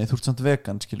mömmuðinni, þú ert samt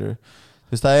vegan skilur.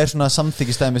 Þú veist, það er svona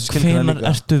samþykkistæmi. Hvenær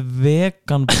ertu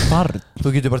vegan barn?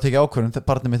 Þú getur bara tekið ákvörðun,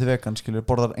 barnið mitt er vegan skilur,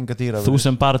 borðar enga dýraafur. Þú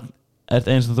sem barn er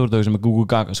eins og þú ert sem er Google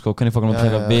Gaga sko, hvernig fokk hann að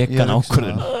teka vegan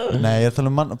ákvörðun? Nei, ég er að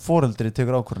tala um foreldri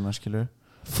tekur ákvörðuna, skilur.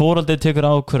 Foreldri tekur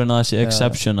ákvörðuna að þessi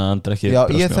exception að hann drekki. Já,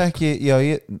 ég þekki,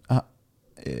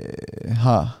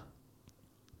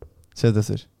 Segðu þetta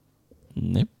þér.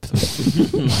 Nei,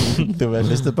 þú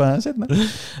listu bara það setna.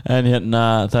 En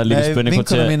það er líka spurning.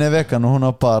 Vinkona mín er vegan og hún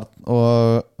á barn og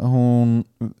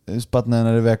barnið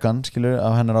hennar er vegan, skilur,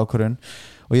 af hennar ákvörðun.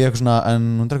 Og ég eitthvað svona, en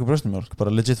hún drekkur brjóstamjólk,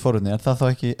 bara legit forutni, er það þá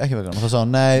ekki vegan? Og það sá,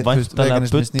 nei, væntanlega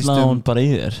bulla hún bara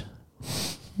í þér.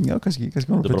 Já, kannski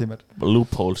hún Þetta betið er mér bara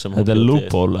loophole sem hún Þetta er bjó til.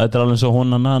 loophole, þetta er alveg svo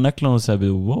hún að naða neglum og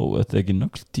segja, wow, þetta er ekki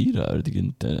nögl dýra, er þetta ekki,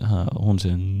 og hún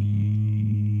segir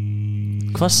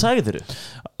Hvað sagðirðu?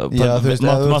 Já, þú veist,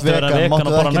 máttu vera vegan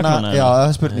og bara negluna? Já, það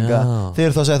er spurninga Já. Þið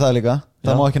eru þá að segja það líka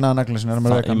Það Já. má ekki naða negluna sinni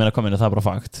Ég meina komin, það er bara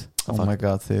fakt. Oh my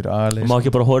god, þið eru Og alveg má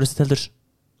ekki bara horist heldur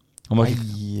Hún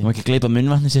má ekki gleypa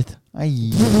munnvatni sitt.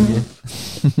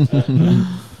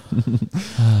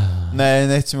 Nei,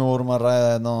 neitt sem við vorum að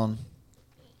ræða náðan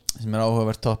sem er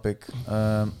áhugavert topic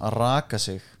að raka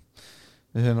sig.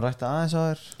 Við höfum rætt aðeins á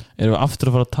þér. Erum við aftur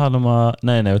að fara að tala um að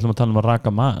við ætlum að tala um að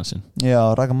raka maðan sinn. Já,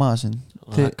 raka maður sinn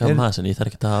Raka maður sinni, ég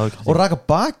þarf ekki að og raka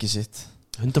baki sitt.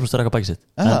 100% raka baki sitt.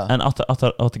 En áttu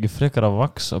ekki frekar að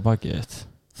vaksa baki þitt?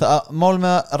 Það máli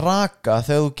með að raka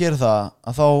þegar þú gerir það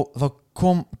að þá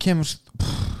kemur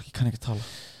ég kann ekki tala.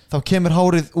 Þá kemur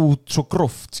hárið út svo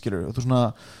gróft, skilur og þú svona,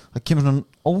 það kemur svona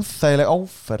óþægileg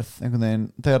áferð einhvern veginn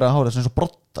þegar að hárið er svona svo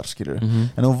brottar, skilur en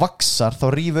ef þú vaksar þá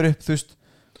rýfur upp, þú veist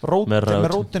með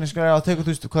rótinni, skilur að tegur,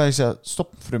 þú veist, hvað ég segja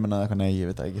stoppfrumuna eða eitthvað, nei, ég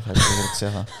veit það ekki, það er ekki að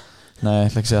segja það. Nei, ég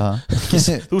ætla ekki að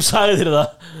segja það. Þú sagði þér það.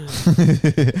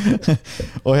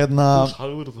 Og hérna Þú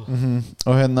sagði það.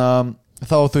 og hérna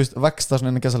þá, þú veist, vakst það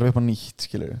svona en að gæsa alveg upp á nýtt,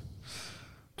 skilur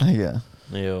ekki það.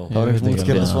 Jú. Það var Ég veit einhvern ekki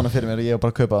útskýrða alveg. svona fyrir mér, ég var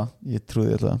bara að kaupa það. Ég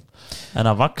trúði alltaf. En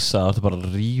að vaksa, áttu bara að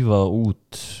rífa það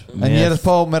út En ég er að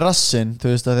fá með rassinn,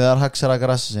 þú veist, að því það er hax að raka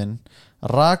rassinn.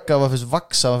 Raka var fyrst,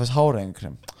 vaksa var fyrst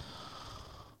háreðingrem.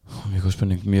 Mjög góð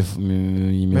spurning. Mér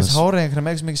finnst háreðingrem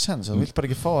ekki sem ekki sens. Þú vilt bara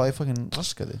ekki fá það í fucking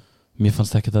raskati. Mér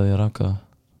fannst ekki það að ég raka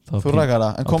það. Þú rakar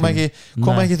það, en kom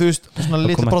ekki, þú veist, svona Það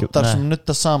litlu kom ekki- brottar nei. sem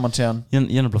nutta saman síðan. Ég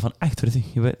nefnilega fann ægt fyrir því.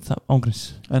 Ég veit það ángríns.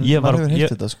 En Ég var- maður hefur ég-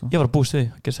 heilt þetta, sko. Ég var að búist við,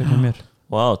 það gerst ekki með mér.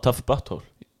 Wow, tough butthole.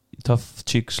 Tough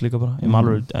cheeks líka bara. Ég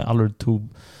er alveg tube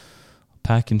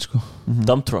packing, sko.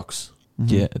 Dump trucks.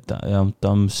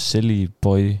 Dumb silly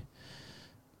boy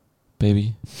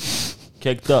baby.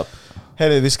 Caked up.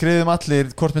 Heyrðu, við skrifum allir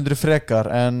hvort myndir frekar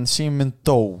en síminn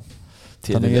dó.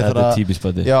 Þannig ég Þetta þarf er að típist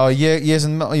bæti. Já,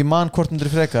 ég man hvort myndir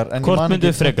frekar en ég Hvort man myndu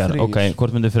ekki frekar? top Ok, þrír.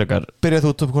 hvort myndu frekar? Byrjað þú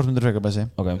út upp hvort myndir frekar, Bessi.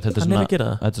 Ok, þetta er Hann er svona að gera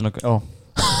það. Þetta er svona Ó,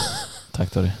 Takk,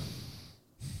 Tóri.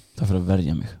 Það fyrir að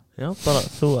verja mig. Já, bara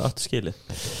þú áttu skilið.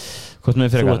 Hvort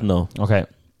myndu Þú frekar? ert nóg. Ok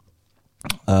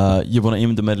Ég er búin að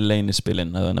ímynda mér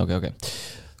leynispilin. Ok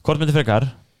Hvort myndu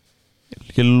frekar?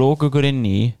 Ég lóka ykkur inn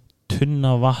í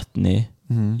tunna vatni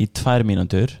í 2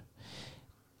 mínútur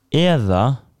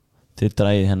eða þið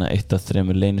dræðið hérna 1 af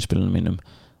 3 leynispilunum mínum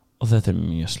og þetta er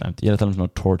mjög slæmt. Ég er að tala um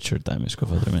svona torture dæmi, sko,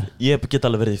 fattur mig. Ég get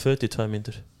alveg verið í fötu í 2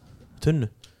 mínútur. Tunnu.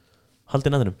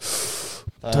 Haldið næðurum.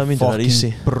 2 það mínútur er easy.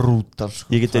 brútal,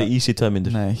 sko. Ég get verið easy í 2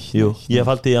 mínútur. Nei. Jú, ég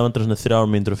hef haldið í að vandra svona 3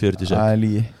 mínútur og 40 Það sek. er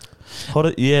lígi.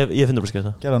 Ég finnur bara að skilja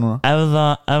það. Gera það núna. Ef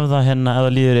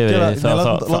það líður yfir Gera, því, nei,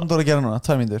 látum þú að gera núna,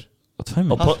 2 mínútur. 2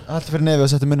 mínútur? Haltu fyrir nefið og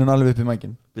setja munnun alveg upp í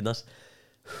mækin. Vinnast.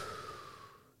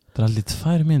 Það er aldrei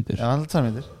 2 mínútur. Já, haltu 2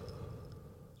 mínútur.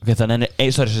 Ok,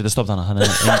 þannig sorry, stopp þannig. Þannig er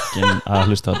enginn að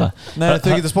hlusta á þetta. Nei,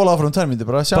 þau getur spólað áfram 2 mínútur,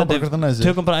 bara sjá bara hvort það næði sig.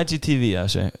 Tökum bara IGTV að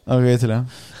þessu. Ok, til það.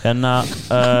 En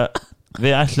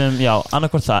við ætlum, já,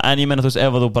 annarkvort það. En ég meina, þú veist,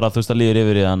 ef þú bara, þú veist, það líður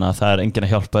yfir í þannig að það er enginn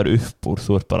að hjálpa þér upp úr.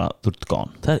 Þú ert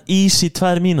gone. Það er easy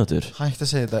 2 mínútur. Hægt að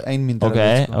segja þetta, 1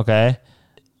 mínútur. Ok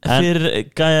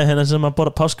Fyrir gæja hérna sem að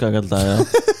borða páskak alltaf, já.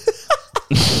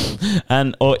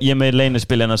 Og ég með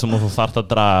leynispilina sem þú þarft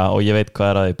að draga og ég veit hvað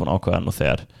er að ég búin að ákveða nú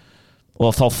þegar.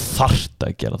 Og þá þarft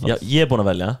að gera það. Já, ég er búin að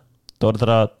velja. Þú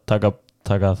verður að taka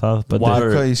það. Water.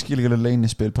 Hvað ég skil ekki alveg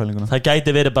leynispil pælinguna. Það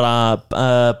gæti verið bara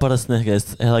bara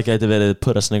Snickers, eða það gæti verið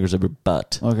put a Snickers up your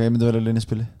butt. Ok, ég myndi velja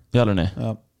leynispili. Já, alveg nei.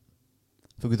 Já.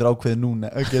 Þú getur ákveðið núna.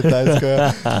 Ok, það er sko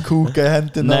kúka í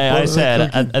hendina. Nei, ég segir,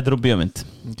 þetta er úr bíómynd.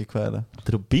 Ok, hvað er það?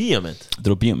 Þetta er úr bíómynd. Þetta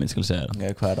er úr bíómynd, skal ég segja það.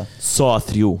 Ok, hvað er það? Saw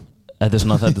 3. Þetta er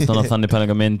svona þannig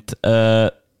pælingamynd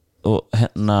og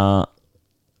hérna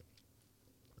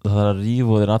það þarf að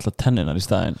rífa þér alla tenninar í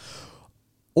staðinn.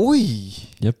 Új,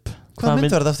 Jöp. hvað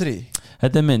mynd var þetta aftur í?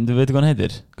 Þetta er mynd, þú veit hvað hann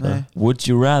heitir? Nei. Would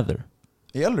You Rather.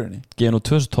 Í alvörinni? Gefið nú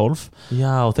 2012.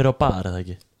 Já, þeir eru á bar, eða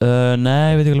ekki?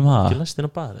 Nei, ég veit ekki um Ekki það. læst inn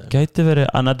á bar, eða? Gæti verið,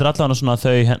 en þetta er allavega svona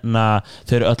þau hérna,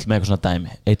 þau eru öll með eitthvað svona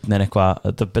dæmi. Einn er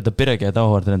eitthvað, þetta byrja ekki, þetta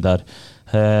áhverð reyndar.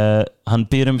 Hann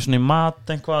býr svona í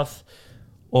mat eitthvað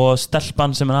og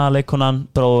stelpan sem er aðleikonan,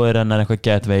 bróðir hennar eitthvað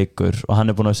gett veikur og hann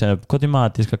er búin að segja, hvað er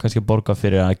mat, ég skal kannski borga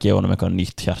fyrir að gefa honum eitthvað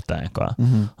nýtt hjarta eitthvað,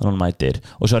 þannig hann mætir.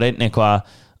 Og svo er einn eitthvað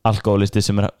alkoholisti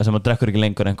sem drekkur ekki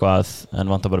lengur eitthvað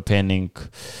en vantar bara pening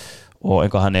og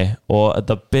eitthvað hanni, og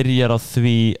þetta byrjar á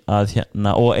því að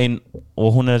hérna,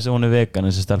 og hún er vegan,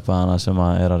 þessi stelpa hana sem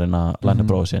er að reyna að lækna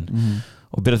bróðu sinn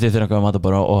og byrjar því þegar eitthvað matar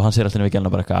bara og hann sér alltaf við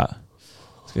gælna bara eitthvað,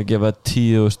 skal gefa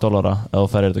 $10,000 ef þú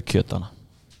færir þetta kjöt hana.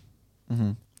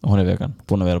 og hún er vegan,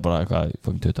 búin að vera bara eitthvað í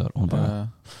fucking 20 ár, hún bara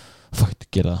fuck,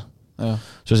 gera það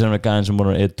svo sér hann við gæðin sem búin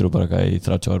að vera idru bara eitthvað í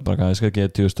 30 ár, bara eitthvað, ég skal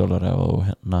gefa $1000 og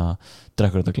hérna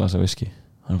drekkur þetta glasa whisky,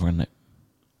 hann er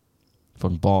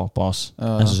fucking boss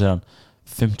en svo sér hann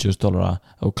 $50,000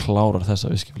 og klárar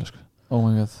þessa whiskyflösku oh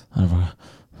my god, hann er bara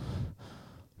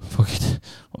fuck it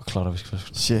og klárar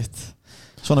whiskyflösku shit.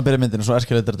 Svona byrja myndin og svo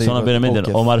eskaleytar þetta svona byrja myndin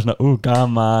og maður er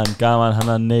svona gaman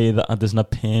hann að neyða, hann er svona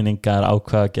peningar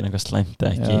ákveða að gera eitthvað slæmt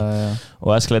ekki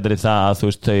og eskaleytar í það að þú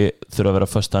veist þau þurfa að vera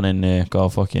föstan inni eitthvað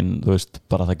á fokkin þú veist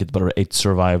bara það getur bara verið 8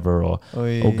 survivor og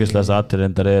ógeðslega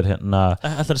aðtirrindar hérna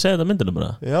ætlar að segja þetta myndinu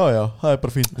bara? Já, það er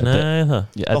bara fínt. Nei,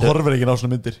 það horfir ekki á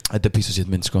svona myndir. Þetta er piece of shit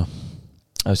mynd sko.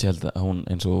 Ég held að hún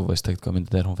eins og veist ekkert hvað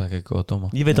myndið er, hún fekk ekki góða dóma.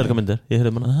 Ég veit alveg hvað myndið er, ég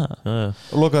hefði bara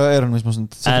og lokaði eyrunum í smá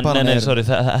stund. Nei, sorry,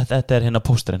 þetta er hérna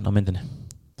pósterinn á myndinni.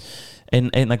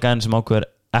 Eina gæðin sem ákveður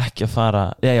ekki að fara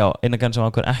eina gæðin sem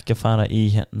ákveður ekki að fara í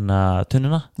hérna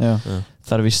tunnuna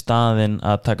þarf í staðinn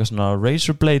að taka svona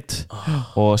razor blade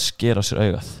og skera á sér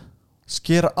augað.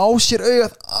 Skera á sér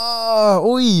augað,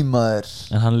 úi maður.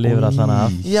 En hann lifir allan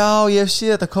af. Já, ég hef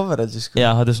séð þetta cover sko.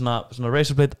 Já, þetta er svona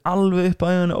razor blade alveg upp á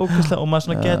auganu ógeðslega og maður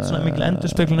svona getur svona mikil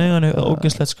endurspeglun auganu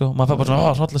ógeðslegt sko, maður fær bara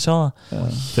svona hróll að sjá það.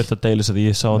 Þurft að deila þess að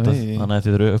ég sá þetta þannig að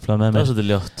þið eru upplæð með mér. Það er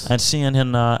svolítið ljótt. En síðan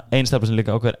hérna ein stelpa sem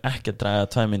líka ákveður ekki að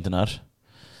draga 2 myndunar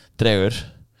dregur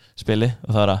spili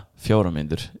og það er 4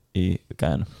 myndur í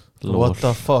gæðinu. What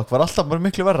the fuck, var alltaf bara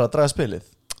miklu verra að draga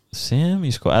spilið? Sem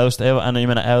ég sko, en ég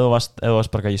meina ef þú varst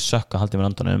bara ekki í sökk að halda í mér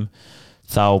andanum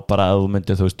þá bara ef þú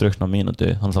myndir þú veist drukna á mínútu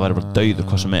þannig að það væri bara dauður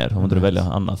hvað sem er, þú myndir velja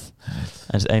annað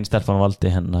en ein stelpan valdi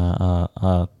henni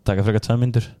að taka frekar 2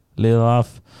 myndur liða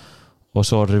af og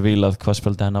svo revílað hvað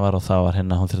spildi henni var og það var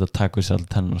henni að hún þurfti að taka úr sér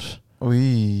allir tennar.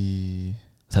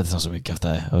 Þetta er það sem ég gæft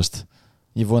að þið, veist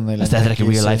ég vona þetta er ekki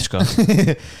real life sko.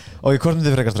 Og ég hvort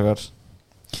myndi frekar strákar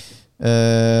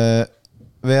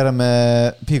vera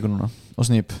með píku núna og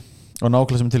snýp og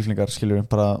nákvæmlega sem tilfinningar skiljur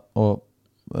bara og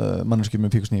manneskjum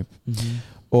með píku snýp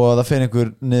og það fer einhver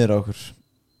niður á okkur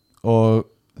og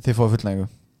þið fáið fullnægingu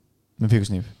með píku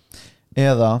snýp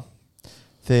eða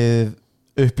þið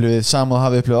upplifið sama og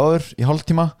hafið upplifið áður í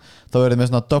hálftíma þá er þið með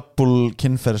svona double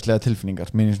kynferðislega tilfinningar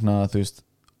meðan svona þú veist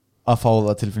að fá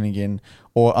það tilfinningin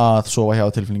og að sofa hjá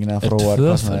tilfinningin eða fróa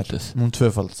hvað sem það er hún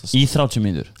tvöfaldast í 30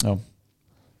 mínútur já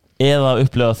eða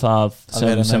upplifa það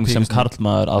sem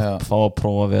karlmaður að fá að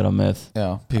prófa að vera með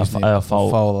að fá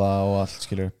það og allt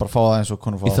skilur bara fá það eins og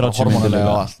konu fá það hormonulega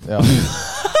og allt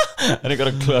er einhver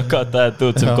að klöka þetta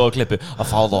út sem góð klippu að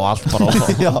fá það og allt bara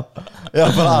já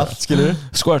bara allt skilur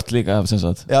skvört líka sem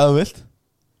sagt já þú vilt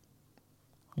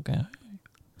ok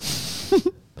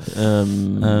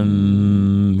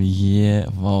ég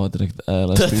þetta er ekkert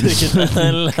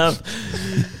eðlilega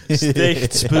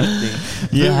steikt spurning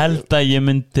ég held að ég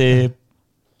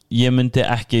myndi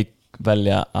ekki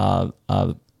velja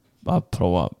að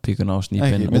prófa píkuna á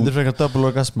snýpin myndir frekar double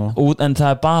orgasmo en það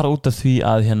er bara út af því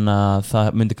að hérna það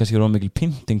myndi kannski vera mikil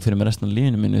pynting fyrir mig restan af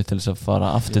lífinu mínu til þess að fara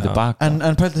aftur tilbaka en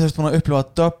pælti þú veist búin að upplifa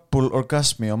double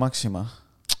orgasmi á Maxima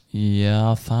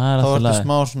já það er alltaf þá ertu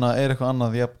smá svona eitthvað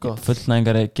annað jafn gott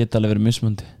fullnægingar geta alveg verið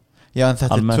mismundi já en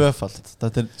þetta er tvöfald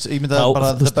þetta er, ég myndi að bara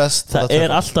the best það er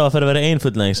alltaf að fyrir að vera ein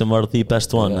fullnæging sem var the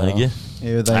best one eða ekki?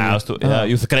 Ég veit ekki það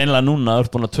er greinilega núna þú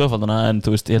ert búin að tvöfaldana en þú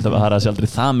veist ég held að það er aldrei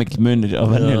það mikil munur á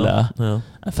venjulega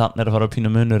en þannig er að fara á pínu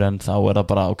munur en þá er það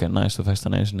bara ok nice þú fækst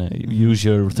þannig use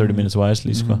your 30 minutes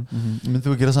wisely sko. Myndið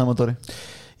þú að gera saman Dóri?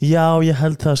 Já ég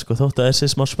held það sko þótt að þessi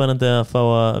smá spennandi að fá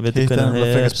að vita hvernig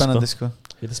það er sko.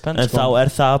 En þá er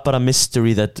það bara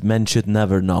mystery that men should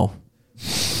never know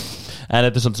en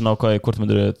þetta er svolítið svona ákvæði hvort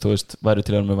myndir þú veist væri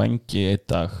til að vera með vangi einn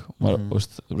dag og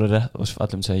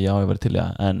allir segja já ég væri til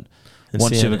en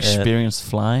once you've experienced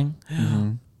flying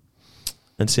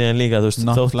en síðan líka þú veist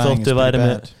þóttu væri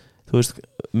með þú veist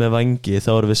með vangi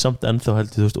þá erum við samt ennþá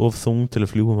heldur þú veist of þung til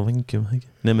að fljúa með vangjum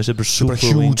nefnir sem bara super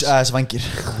huge ass vangir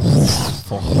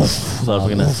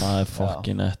það er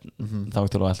fokkin þá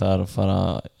til að ætla að fara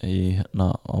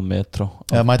á metro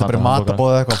eða mæta bara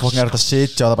matabóð eða eitthvað fokkin er þetta að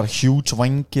sitja og það er bara huge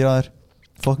vangir að þér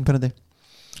fokkin penandi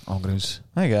ágríns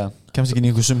kemst ekki í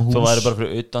einhver sum hús þú væri bara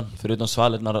fyrir utan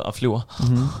svalirnar að fljúa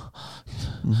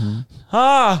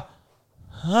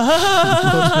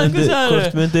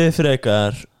hvort myndi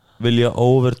frekar vilja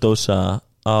overdosa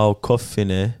á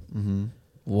koffinu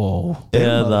wow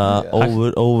eða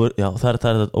já það er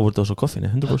að overdosa á koffinu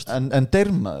 100% en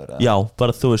dermaður já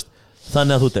bara þú veist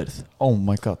þannig að þú derð oh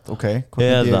my god ok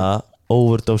eða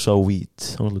overdosa á weed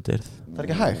þannig að þú derð það er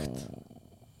ekki hægt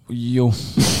jú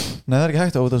nei það er ekki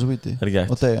hægt að overdosa á weedi það er ekki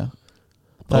hægt og deyja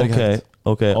það er ekki hægt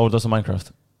overdosa Minecraft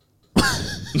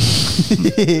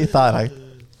það er hægt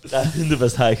Það er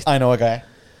 100% hægt. I know a guy.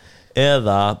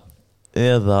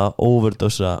 Eða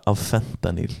overdosa af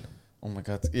fentanyl. Oh my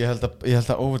god, ég held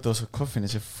að overdose af koffíni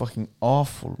sé fucking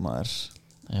awful, maður.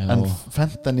 Já. En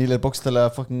fentanyl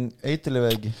bókstælega fucking eiturlega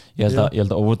ekki. Ég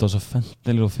held að overdose af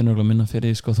fentanyl og finnur minna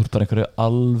fyrir því, sko. Þú ert bara einhverju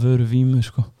alvöru vímu,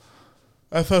 sko.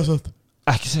 Það er satt.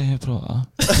 Ekki segja ég prófa það.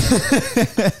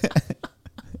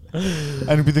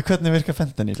 En býtu, hvernig virkar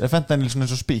fentanyl? Er fentanyl svona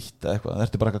eins og spýtt eða eitthvað? Það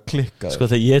ertu bara eitthvað klikkað? Sko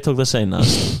þegar ég tók það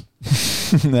seinast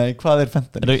Nei, hvað er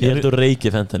fentanyl? Ég held að reiki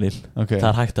fentanyl. Okay. Það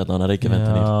er hægt að reiki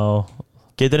fentanyl.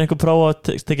 Getur einhver prófa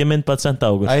að tekja myndbað að senda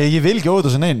á okkur? Æ, ég vil ekki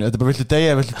overdose neinu. Þetta er bara viltu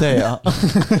deyja.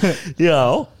 Já.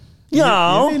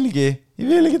 Ég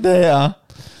vil ekki deyja.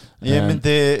 Ég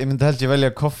myndi held ég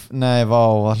velja Nei,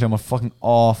 það hljómar fucking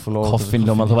awful. Koffín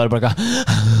hljómar, þú væri bara eitthvað.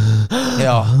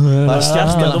 Já, það er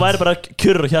stjartlega. Þú væri bara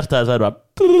kjurr og hjartaði. Það er bara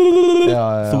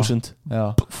 1000. Já.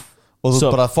 Og þú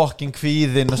bara fucking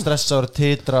kvíðinn og stressaður og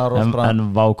titrar og En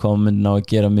vákváð myndi ná að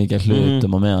gera mikið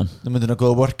hlutum á meðan. Þú myndi ná að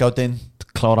góða workoutinn.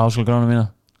 Klára háskólagrána mína.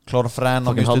 Klára Frenn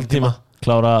Fucking hálftíma.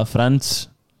 Klára Friends.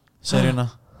 Seríuna.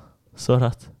 Svo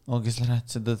hrætt. Ógeðslega hrætt.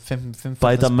 Setja 5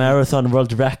 Bæta marathon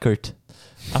world record.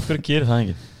 Af hverju gerir það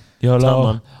enginn?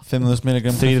 500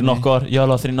 milligram 3 nokkar.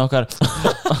 Jóla 3 nokkar.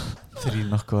 3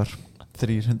 nokkar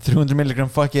 300 milligram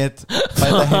fuck it.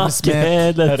 Bæta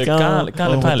heimsmið.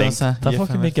 Gali pæling. Það er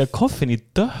fokkið mikið að koffin í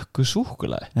dökku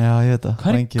súkkulaði. Já, ég veit það. Hvað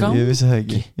er í gangi? Ég vissi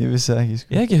það ekki sko.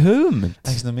 Ég hef ekki hugmynd.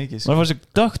 Ekki svona mikið sko. Maður fór sér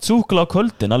dökkt súkkulaði á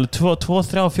kvöldin. Alveg 2,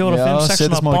 3, 4, 5,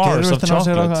 6 bars of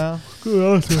chocolate.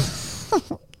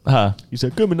 Ég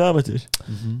segi gummi námættur.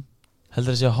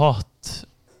 Heldur það sé hot.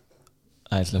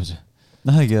 Æ, slepp þessu.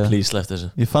 Nei, það ekki það. Please slepp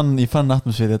þessu. Ég fann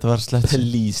atmosféri, þetta var slett.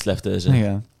 Please slepp þessu.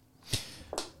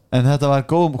 En þetta var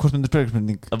góð, hvort myndir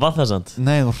spurning. Var það sant?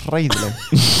 Nei, það var hræðileg.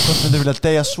 Hvort myndir vilja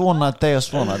deyja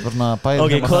svona.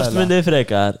 Ok, hvort myndir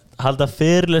frekar halda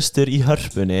fyrirlestur í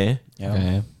Hörpunni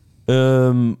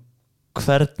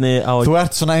hvernig á Þú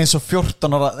ert svona eins og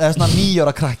 14 ára eða svona 9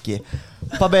 ára krakki.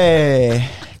 Pabbi,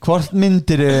 hvort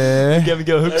myndir Ég hef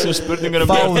ekki að hugsa spurningar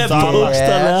að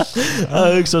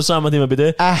hugsa á sama tíma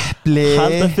býtu. Epli.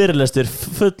 Halda fyrirlestur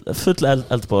full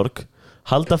eldborg.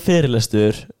 Halda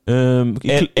fyrirlestur í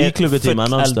klukkutíma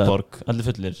nánstað. Allir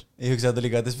fullir. Ég hugsa þetta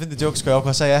líka, þetta finnir jók sko, ég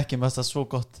ákvað að segja ekki, menn það er svo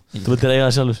gott. Þú vildir eiga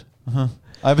það sjálfur.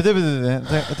 Æ, byrju,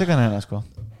 teka hann hérna sko.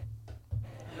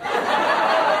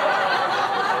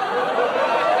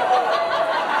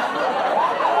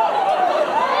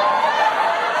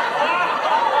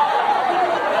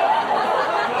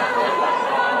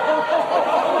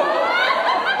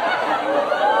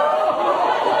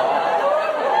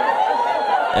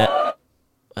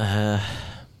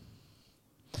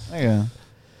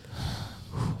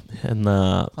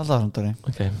 Alltaf framdari.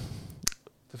 Okay.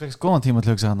 Þú fekst góðan tíma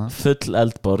til að hugsa hana. Full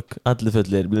eldborg, allir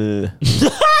fullir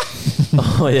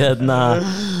og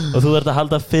og þú ert að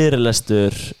halda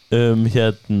fyrirlestur í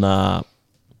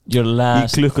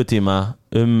klukkutíma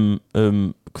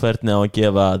hvernig á að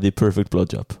gefa the perfect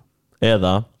blowjob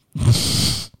eða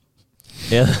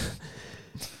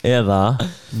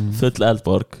full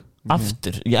eldborg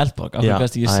aftur í eldborg. Af hverju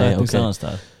gæst ekki sagt í annan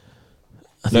stað?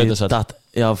 Laugardalshöll.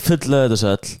 Já, full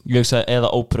Laugardalshöll. Ég hugsa eða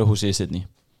óperuhúsið í Sydney.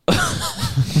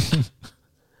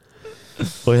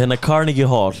 Og hérna Carnegie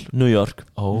Hall, New York.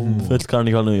 Full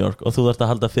Carnegie Hall, New York. Og þú þarft að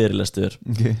halda fyrirlestur.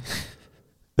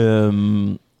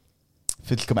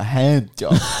 Full koma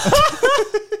handjob.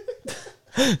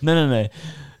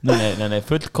 Nei,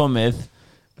 fullkomið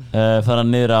fara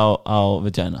niður á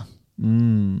vagina.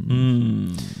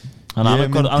 Þannig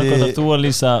annarkvæmt að þú að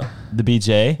lýsa The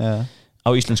BJ á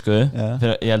íslensku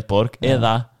fyrir í Eldborg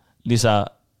eða lýsa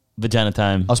Vagina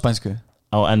Time á spænsku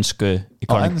á ensku í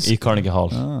Carnegie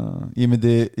Hall. Ég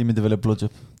myndi velja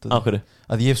blowjob. Á hverju?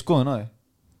 Að ég hef skoðun á því.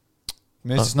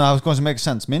 Mér finnst svona að hafa skoðun sem make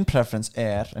sense. Minn preference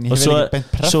en ég hef ekki beint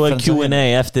preference. Svo Q&A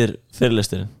eftir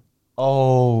fyrirlesturinn.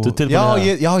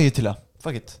 Já, ég til það.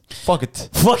 Fuck it.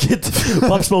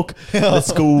 Pop smoke.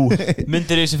 Let's go.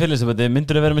 Myndir í þessi fyrirlestur,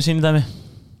 myndir þú vera með síni dæmi?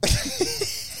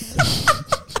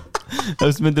 Þú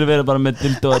myndir vera bara með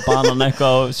dildo og banan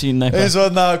eitthvað og sína eitthvað. Eins og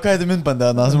þarna, hvað heitir myndbandið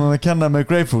þarna sem við kenna með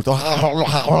grapefruit og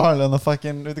þarna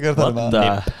fucking, veitu hvað það What the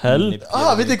hell?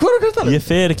 Veitu hvað það er? Ég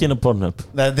fer ekki inn á Pornhub.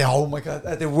 Oh my god,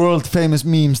 þetta er world famous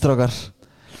meme, strákar.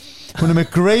 Hún er með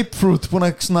grapefruit, búin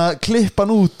að svona klippa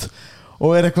hann út og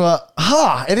er eitthvað,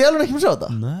 er ég alveg ekki með að sjá þetta?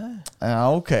 Nei. Já,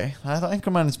 ok, það er það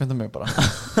einhver management mig bara.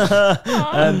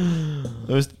 En,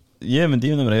 þú veist, ég myndi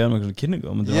mér að ég var með eitthvað kynningu.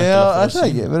 Já, það er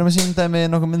ekki, við erum að sýnda með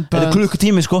nokkuð myndband. Þetta er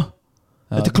klukkutími sko.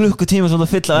 Þetta er klukkutími sem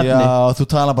það fylla efni. Já, þú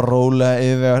tala bara rólega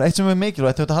yfir. Eitt sem er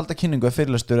mikilvægt, þú ert að halda kynningu að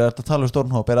fyrirlestur er að tala um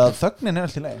stórnhóp, er að þögnin er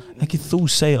alltaf leið. Ekki þú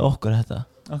segja okkur þetta.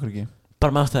 Okkur ekki.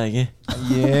 Bara mátt það ekki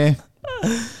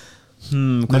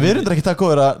Nei, við erum ekki það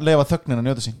góður að leifa þögnin að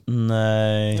njóta sín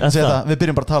Nei Við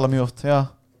byrjum bara að tala mjög oft Já,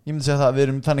 ég myndi segja það, við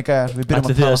erum þannig gæjar Við byrjum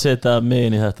Ætli að þið tala að setja mig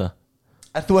inn í þetta?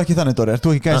 Ert þú ekki þannig, Dóri? Ert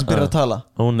þú ekki gæjar sem byrjar að tala?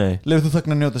 Ó nei Leifir þú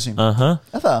þögnin að njóta sín? Aha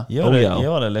Er það? Ég Ó, já.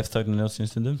 var alveg leift þögnin njótt sín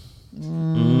stundum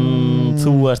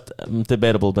Þú ert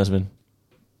debatable, Benjamin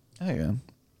Ég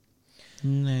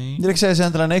Nei er ekki að segja þessi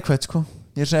endilega neikvægt, sko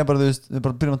Ég er að segja bara, þú veist, við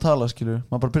bara byrjum að tala, skilur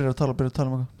Maður bara byrjar að tala um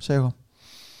eitthvað, segja eitthvað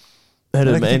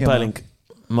Herru, Það er með ekki ein pæling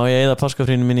Má ég eyða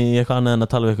páskafrínu minni í eitthvað annað en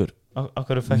að tala við ykkur?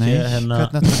 Akkur fekk Nei, ég hvernig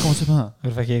ætlar að komast upp með það?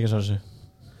 Akkur fekk ég ekki svo þessu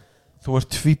Þú ert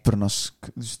tvíburnas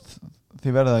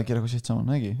Þið verðið að gera eitthvað sitt saman,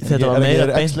 ekki? Þetta var meira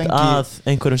beint lengi... að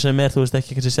einhverjum sem þú veist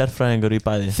ekki kannski sérfræðingur í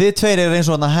bæði Þið tveir eru eins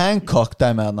og hana Hancock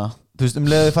dæmið hana Þú veist,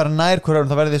 leið þið farið nær hver öðrum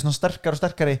þá verðið þið svona sterkari og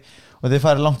sterkari og þið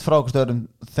farið langt frá okkur stöðurum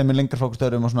þeim er lengar frá okkur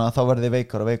stöðurum og svona þá verðið þið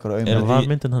veikar og veikar og Er það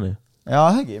myndin hann? Já,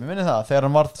 það ekki, mér minni það Þegar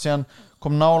hann var síðan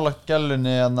kom nálagt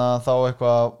gælunni þá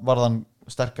eitthvað varð hann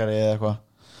sterkari eða eitthvað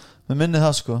Mér minni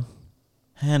það sko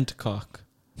Handcock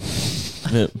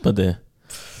Bæti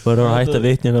Þú verður að hætta að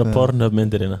vitni einhverja Pornhub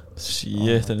myndir hérna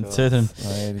Shit,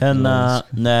 hérna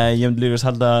Nei, ég myndi líka að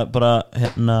halda bara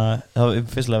hérna það var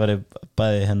fyrstilega verið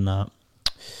bæði hérna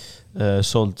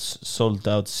sold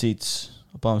out seats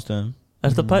á báðum stöðum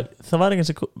Það var ekki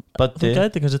þú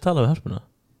gæti kannski tala við hörpuna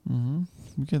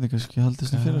Við getum kannski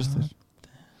haldið svona fyrirlistir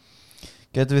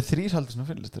Getum við 3 haldið svona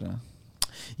fyrirlistir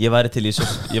Ég væri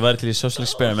til í social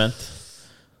experiment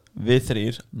við 3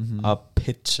 að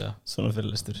pitcha svona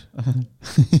fyrirlistur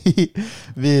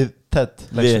Við Ted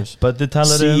Lexus Böddi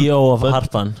talar CEO of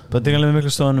Harpan Böddi talar um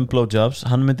miklu stofan blowjobs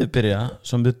Hann myndi byrja,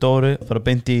 svo myndi Dóri fara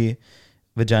beint í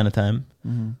vagina time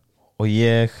og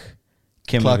ég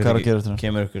Klakar og gerur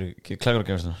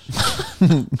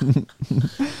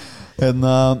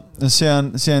hérna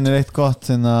síðan er eitt gott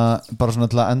bara svona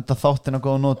til að enda þáttin á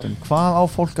góða nótum hvað á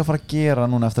fólk að fara að gera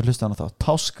núna eftir að hlusta hana þátt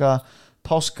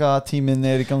páskatíminn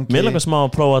er í gangi Mér langar smá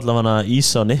að prófa allavega að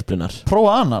ísa á nipplunar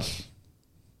prófa anal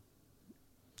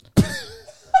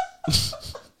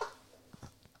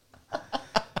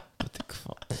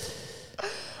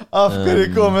af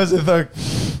hverju kom þessi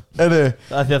þögn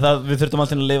Því að við þurftum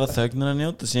alltaf að leifa þögnin að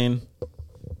njóta sín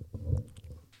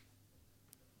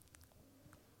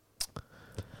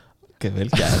Ok, vel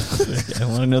gert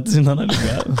Hún var að njóta sín þannig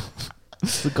líka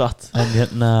Það er gott En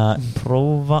hérna,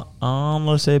 prófa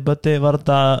annað segi Böddi, var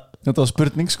þetta var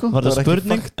spurning sko Var þetta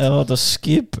spurning eða var þetta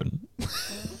skipun?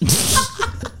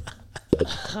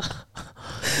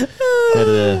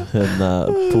 Hérna,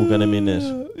 púkani mínir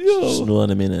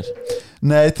Snúðani mínir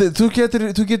Nei, þú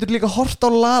getur líka hort á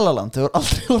La La Land Þú hefur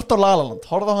aldrei hort á La La Land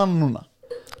Horfðu á hana núna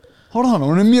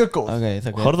Hún er mjög góð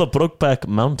Horfðu á Brokeback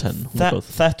Mountain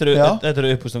Þetta eru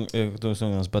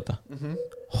uppústungan hans Bödda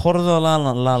Horfðu á La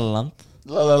La Land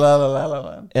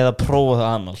eða prófa það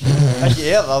anal Ekki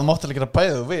eða, það mátt alveg gera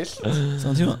bæðið þú vil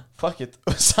Sama tíma Fuck it,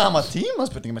 sama tíma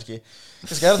spurningamerki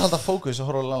Kannski er þetta að halda fókus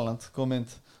og horfa á La La Land Góð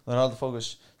mynd, það er að halda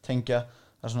fókus Tengja,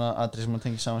 það er svona atrið sem að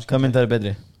tengja saman Hvað mynd það er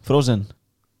betri? Frozen?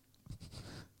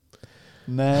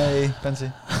 Nei, Benzi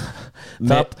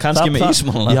Kannski með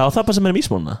ísmálna Já, það er bara sem er með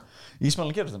ísmálna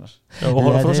Ísmálna gerur þennar og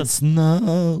horfa Frozen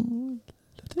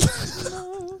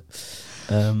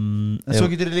En svo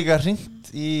getur þið líka hringt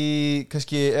í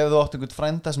kannski ef þú átt einhvern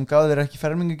frænda sem gaf þér ekki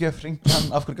fermingugjöf hringt hann,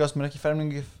 af hverju gafst mér ekki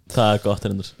fermingugjöf Það er gott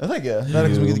reyndur Það er ekki, það er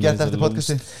ekki sem við getum gett eftir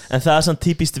podcasti En það er samt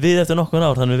típist við eftir nokkur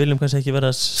ár þannig við viljum kannski ekki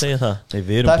vera að segja það Nei,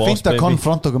 það er fínt að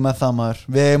konfronta okkur með það maður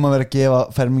Við eigum að vera að gefa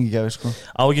fermingugjöf sko.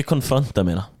 Á ekki konfronta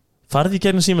meina Farði í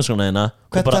gegnum símaskóna hérna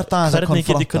hvernig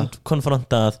get ég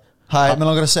konfrontað Hæ, mér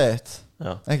langar að segja eitt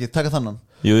Ekki, taka þannan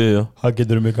Jú Það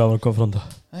getur mig gaman að konfronta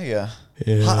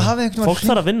Fólk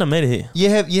þarf að vinna meiri því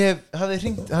Ég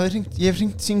hef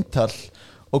hringt símtal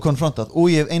og konfrontað og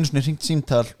ég hef einu svona hringt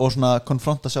símtal og svona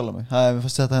konfrontað sjálf mig Það er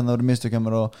fast þetta hérna voru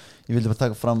mistökjumur og ég vildi bara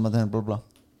taka fram að það er blá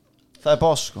Það er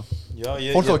boss sko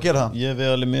Fólk á að gera það Ég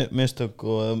við alveg mistök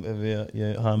og ef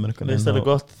ég hafa mér eitthvað Það er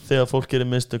gott þegar fólk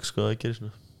gerir mistök sko að gera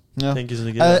svona Ef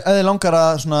þið langar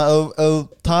að svona ef þú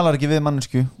talar ekki við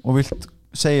mannesku og vilt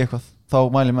segja eitthvað þá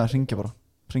mæli með að ringja bara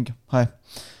Hæ,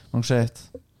 langar segja eitt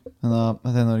Þannig að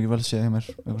þetta er ekki vel séð hjá mér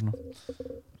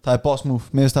Það er boss move,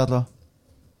 mér finnst það allavega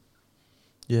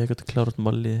Ég hef gott að klára út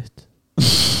málið þitt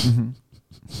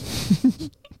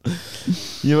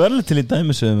Ég var alveg til í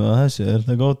dæmisöðum og þessi, er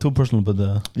það góð too personal but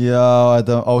Já,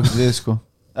 þetta á ekki við sko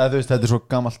Eða þú veist, þetta er svo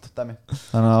gamalt dæmi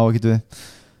Þannig að á ekki við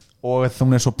Og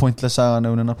hún er svo pointless sagan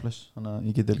ef hún er nafnlaus Þannig að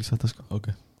ég geti ekki sagt það sko Ok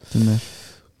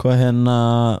Hvað hérna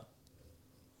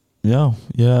Já,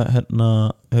 ég hérna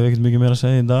hef ekkert mikið meira að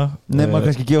segja í dag Nei,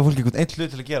 maður kannski gefa fólki einhvern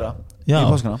hlut til að gera Já,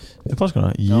 í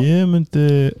páskana Ég myndi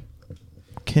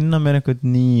kynna mér einhvern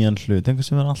nýjan hlut, einhvern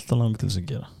sem er alltaf langt til þess að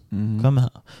gera. Hvað með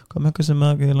það? Hvað með einhvern sem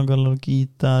er langar að lára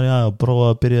gítar, já, prófa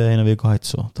að byrja eina viku og hætt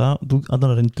svo. Það, þú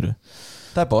allan reyndru.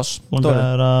 Það boss.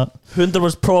 Langar að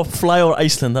 100% prófa að fly over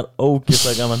Iceland. Það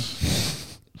ógeðslega gaman.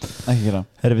 Ekki gera.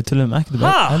 Herri, við tölum ekki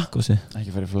bara eldgósi.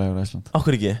 Ekki fyrir flægur á Ísland.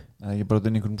 Okkur ekki? Það er ekki bara út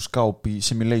inn í einhverjum skáp í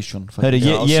simulation. Herri,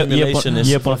 ég er simulation is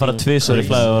búin að fara tvisvar í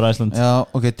flæði á Ísland. Já,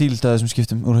 ok, díldaði þessum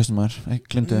skiptum úr haustum maður. Ekki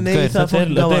glimtu þeim. Nei,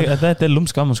 Þetta er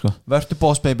lúmskaman sko. Vertu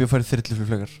boss baby og færið þyrlu fyrir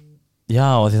flegar. Já,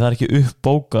 því það er ekki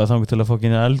uppbókað þannig til að fá ekki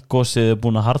eldgósið er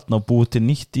búin að harna og búið til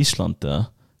nýtt Ísland eða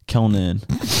kjániðin.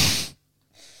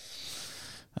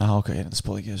 Já, ok, ég er enda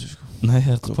spóð ekki þessu sko. Nei,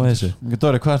 það er spáð þessu.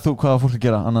 Dóri, hvað er fólk að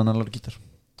gera annan en að lára gítar?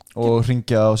 Og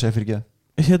ringja og segja fyrir geða.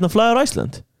 Hérna fly over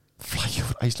Iceland. Fly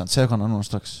over Iceland, segja hvað núna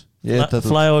strax.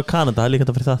 Fly over Canada, það er líka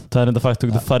þetta fyrir það. Það er enda fakt, þú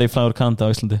getur farið í fly over Canada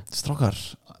á Íslandi. Strákar,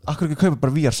 akkur ekki kaupa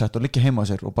bara VR-set og liggja heima á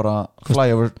sér og bara fly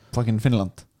over fucking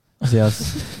Finnland.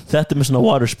 Þetta er með svona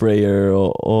water sprayer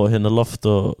og hérna loft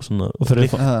og svona og fyrir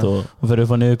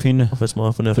upp á niður pínu og fyrir smá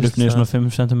upp á niður fyrir upp niður svona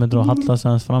 5 cm og hallast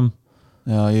aðeins fram.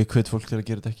 Já, ég hveit fólk til að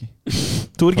gera þetta ekki.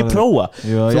 Þú er ekki að prófa.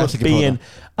 Jú, Þú er being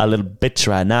a little bitch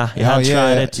right now. Já, ég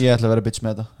ætla að vera bitch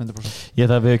með þetta 100%. Ég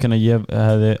ætla að viðurkenna að ég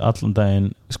hefði allan daginn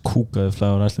kúkaði fly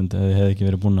over Iceland ef ég hefði ekki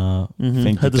verið búin að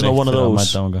fengja greitt fyrir að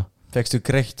mæta ánga. Fekstu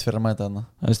greitt fyrir að mæta þarna?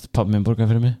 Það veist, pappi minn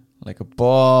borgaði fyrir mig. Like a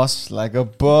boss, like a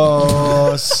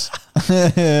boss.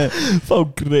 Fá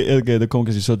greitt, það kom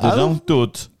kannski svo langt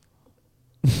út.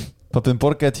 Pappiðin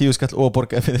borgaði 10 skall og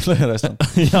borgaði fyrir flægur Ísland.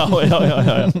 Já.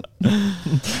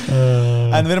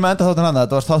 En við erum að enda þáttan hana.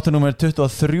 Þetta var þáttur nummer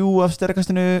 23 af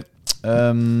Sterakastinu.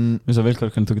 Mér svo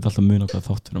velkvæður hvernig þú getur alltaf muna hvað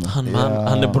þáttur nummer.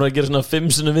 Hann er búin að gera svona 5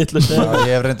 sinni villust. Já,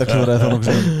 ég hef reyndað að klúraði þá nokkuð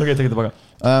sem. Ok, tekið tilbaka.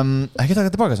 Ekki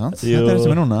taka tilbaka, sant? Þetta er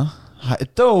eftir mig núna.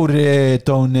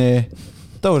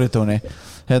 Dóri.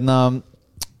 Hérna,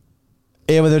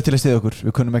 ef þau eru til að stiða okkur,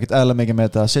 við kunnum ekkert eðla mikið með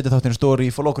þetta, setja þáttinu story,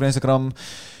 follow okkur á Instagram,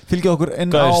 fylgja okkur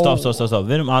inn á... Stopp,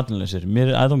 við erum atvinnulausir,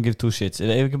 I don't give two shits, ef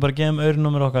við ekki bara gefum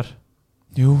aurnúmer okkar.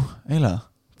 Jú, eiginlega.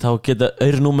 Þá geta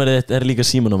aurnúmerið þitt er líka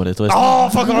símanúmerið, þú veist.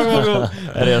 Fuck.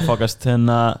 Er ég að fokast,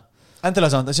 hérna...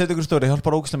 Endilega sant, setja okkur story,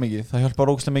 hjálpar ógeðslega mikið, það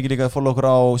hjálpar ógeðslega mikið líka að follow okkur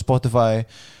á Spotify,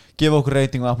 gefa okkur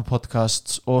rating á Apple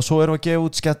Podcasts og svo erum við að gefa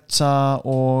út sketsa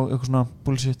og eitthvað svona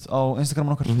bullshit á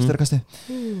Instagraman okkar, Sterakasti.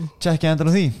 Tjekkja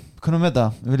endan á því, hvernig með þetta?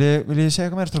 Vil ég segja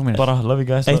eitthvað meira, strákum mínir? Bara, love you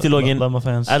guys. Eitt í lokin,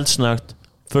 eldsnögt,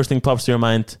 first thing pops to your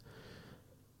mind.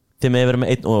 Þið með verið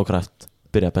með 1 ókraft,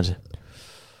 byrja að bensi.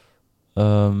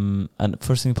 En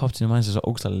first thing pops to your mind er svo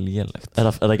ógstlega lélegt. Er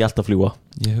það ekki alltaf fljúa?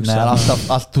 Nei,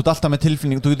 þú ert alltaf með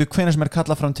tilfinningu, þú getur hvenær sem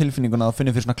kallað fram tilfinninguna og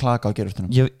finnir fyrir svona klaka á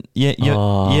gerustunum. Ég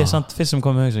er samt fyrst sem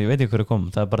kom með hugsa, ég veit ekki hverju kom,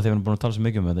 það er bara þegar við erum búin að tala svo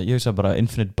mikið um þetta. Ég hugsa bara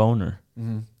infinite boner.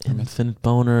 Infinite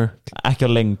boner. Ekki á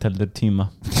lengt heldur tíma.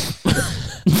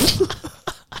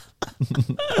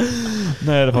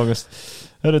 Nei, það er fókast.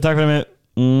 Hörru, takk fyrir mig.